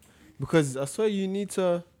half because I swear you need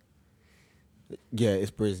to. Yeah,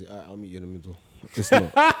 it's crazy. I'll meet you in the middle. It's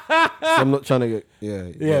not. So I'm not trying to get.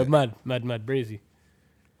 Yeah, mad, brazy.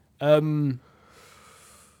 All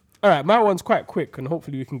right, my one's quite quick, and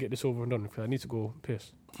hopefully we can get this over and done because I need to go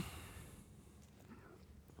piss.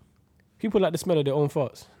 People like the smell of their own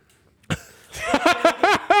farts.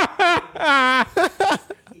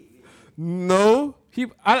 No.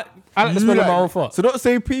 I like the smell of my own farts. So don't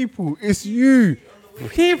say people. It's you.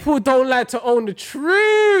 People don't like to own the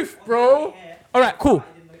truth, bro. All right, cool. In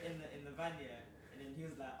the van, yeah. And then he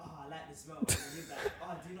was like, oh, I like the smell. And he was like,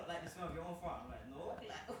 oh, do you not like the smell of your own fart? I'm like, no.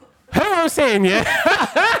 Hear what I'm saying, yeah?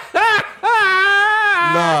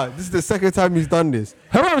 Nah, this is the second time he's done this.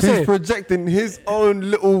 Hear what I'm He's saying? projecting his own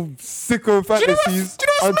little sicko fantasies do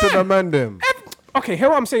you know what's onto the mad? man them. Okay, hear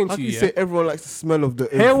what I'm saying How to can you, you yeah? say everyone likes the smell of the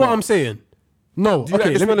Hear what farts? I'm saying? No. Do you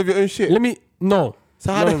like the smell of your own shit? No.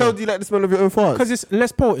 So how the hell do you like the smell of your own farts? Because it's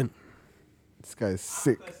less potent. This guy is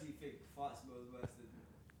sick. I personally think fart smells worse than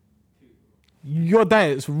poo. Your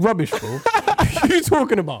diet's rubbish, bro. What are you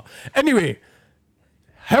talking about? Anyway,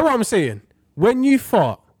 hear what I'm saying. When you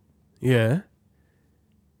fart, yeah,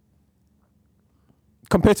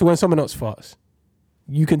 compared to when someone else farts,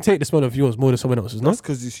 you can take the smell of yours more than someone else's, no? That's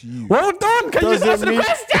because it's you. Well done. Can you Doesn't answer the mean-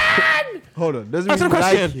 question? Hold on. Doesn't Answer mean the you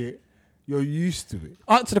like question. it. You're used to it.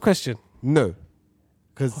 Answer the question. No.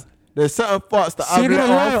 Because there's certain parts that See, I've you let don't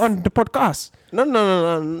lie off. on the podcast. No,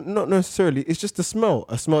 not necessarily. It's just the smell.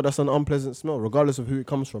 A smell that's an unpleasant smell. Regardless of who it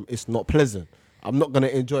comes from, it's not pleasant. I'm not going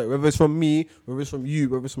to enjoy it. Whether it's from me, whether it's from you,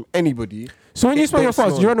 whether it's from anybody. So when you it smell your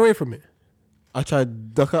don't farts, you run away from it. I try to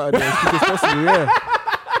duck out of there as quick as possible, yeah.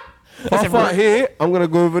 If I fart here, I'm going to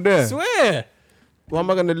go over there. Swear. Why am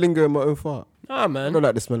I going to linger in my own fart? Nah, I man. don't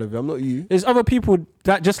like the smell of it. I'm not you. There's other people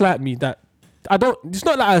that just like me that I don't. It's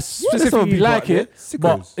not like I there's other specifically people like out there. it,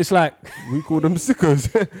 but Sickos. it's like We call them sickos.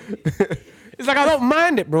 it's like I don't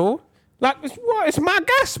mind it, bro. Like it's my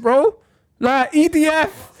gas, bro. Like EDF,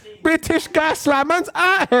 British gas, like man's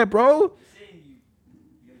out here, bro.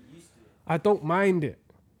 I don't mind it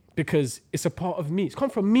because it's a part of me. It's come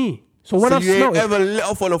from me. So when So I you smell ain't it, ever let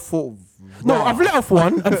off on a thought. no, I've let off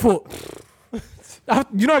one and thought.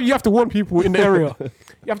 You know, you have to warn people in the area.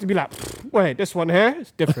 You have to be like, wait, this one here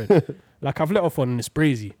is different. Like I've let off one and it's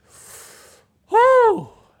brazy.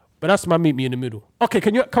 Oh, but that's my meet me in the middle. Okay,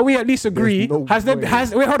 can we at least agree? no way.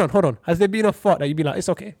 Wait, hold on. Has there been a thought that you'd be like, it's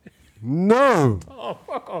okay? No. Oh,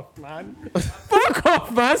 fuck off, man. Fuck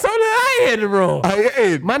off, man. Stop lying, bro. I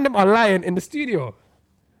ain't. Man, them are lying in the studio.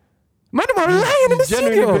 Man, them are lying in You the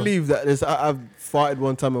genuinely studio. believe that I've farted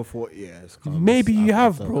one time and thought, yeah, it's calm. Maybe It's you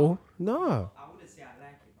have, happened. bro. No. I wouldn't say I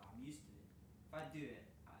like it, but I'm used to it. If I do it,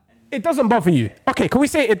 and It doesn't bother you. Okay, can we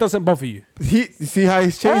say it doesn't bother you? You see how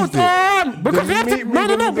he's changed Hold it? on! Because we have to.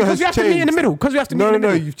 No, because we have to meet in the middle. Because we have to meet No, in the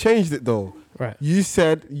middle. you've changed it though. Right. You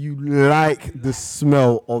said you like the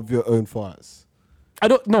smell of your own farts. I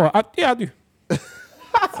don't. No, I do.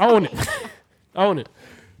 I own it. I own it.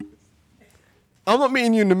 I'm not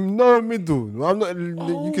meeting you in the middle. I'm not.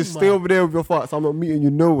 You can stay my- over there with your farts. I'm not meeting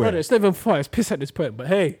you nowhere. Brother, it's not even fun. It's piss at this point. But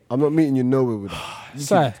hey, I'm not meeting you nowhere with that. You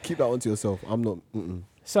Sir. keep that onto yourself. I'm not.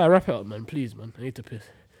 so wrap it up, man. Please, man. I need to piss.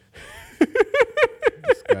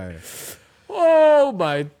 This guy. Oh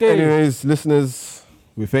my days. Anyways, listeners,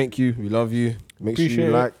 we thank you. We love you. Make sure Appreciate you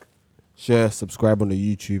it. like, share, subscribe on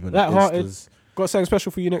the YouTube and the Light-hearted. Instas. Got something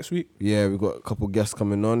special for you next week. Yeah, we've got a couple guests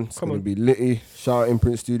coming on. It's Come going on. to be litty. Shout out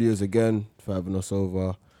Imprint Studios again for having us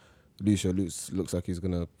over. Lucia looks like he's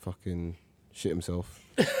going to fucking shit himself.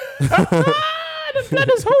 The blood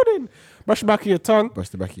is holding. Brush the back of your tongue. Brush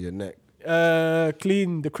the back of your neck.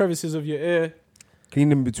 Clean the crevices of your ear. Clean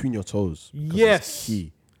them between your toes. 'cause it's Yes.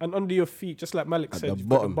 key. And under your feet, just like Malik At said. the You've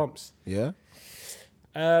got bottom. the bumps. Yeah?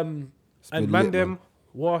 And been man lit, them, man.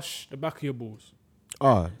 wash the back of your balls.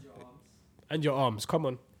 Ah, And your arms. Come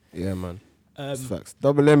on. yeah, man. That's facts.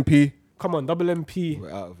 Double MP. Come on, double MP.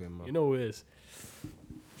 We're out of here, man. You know who it is.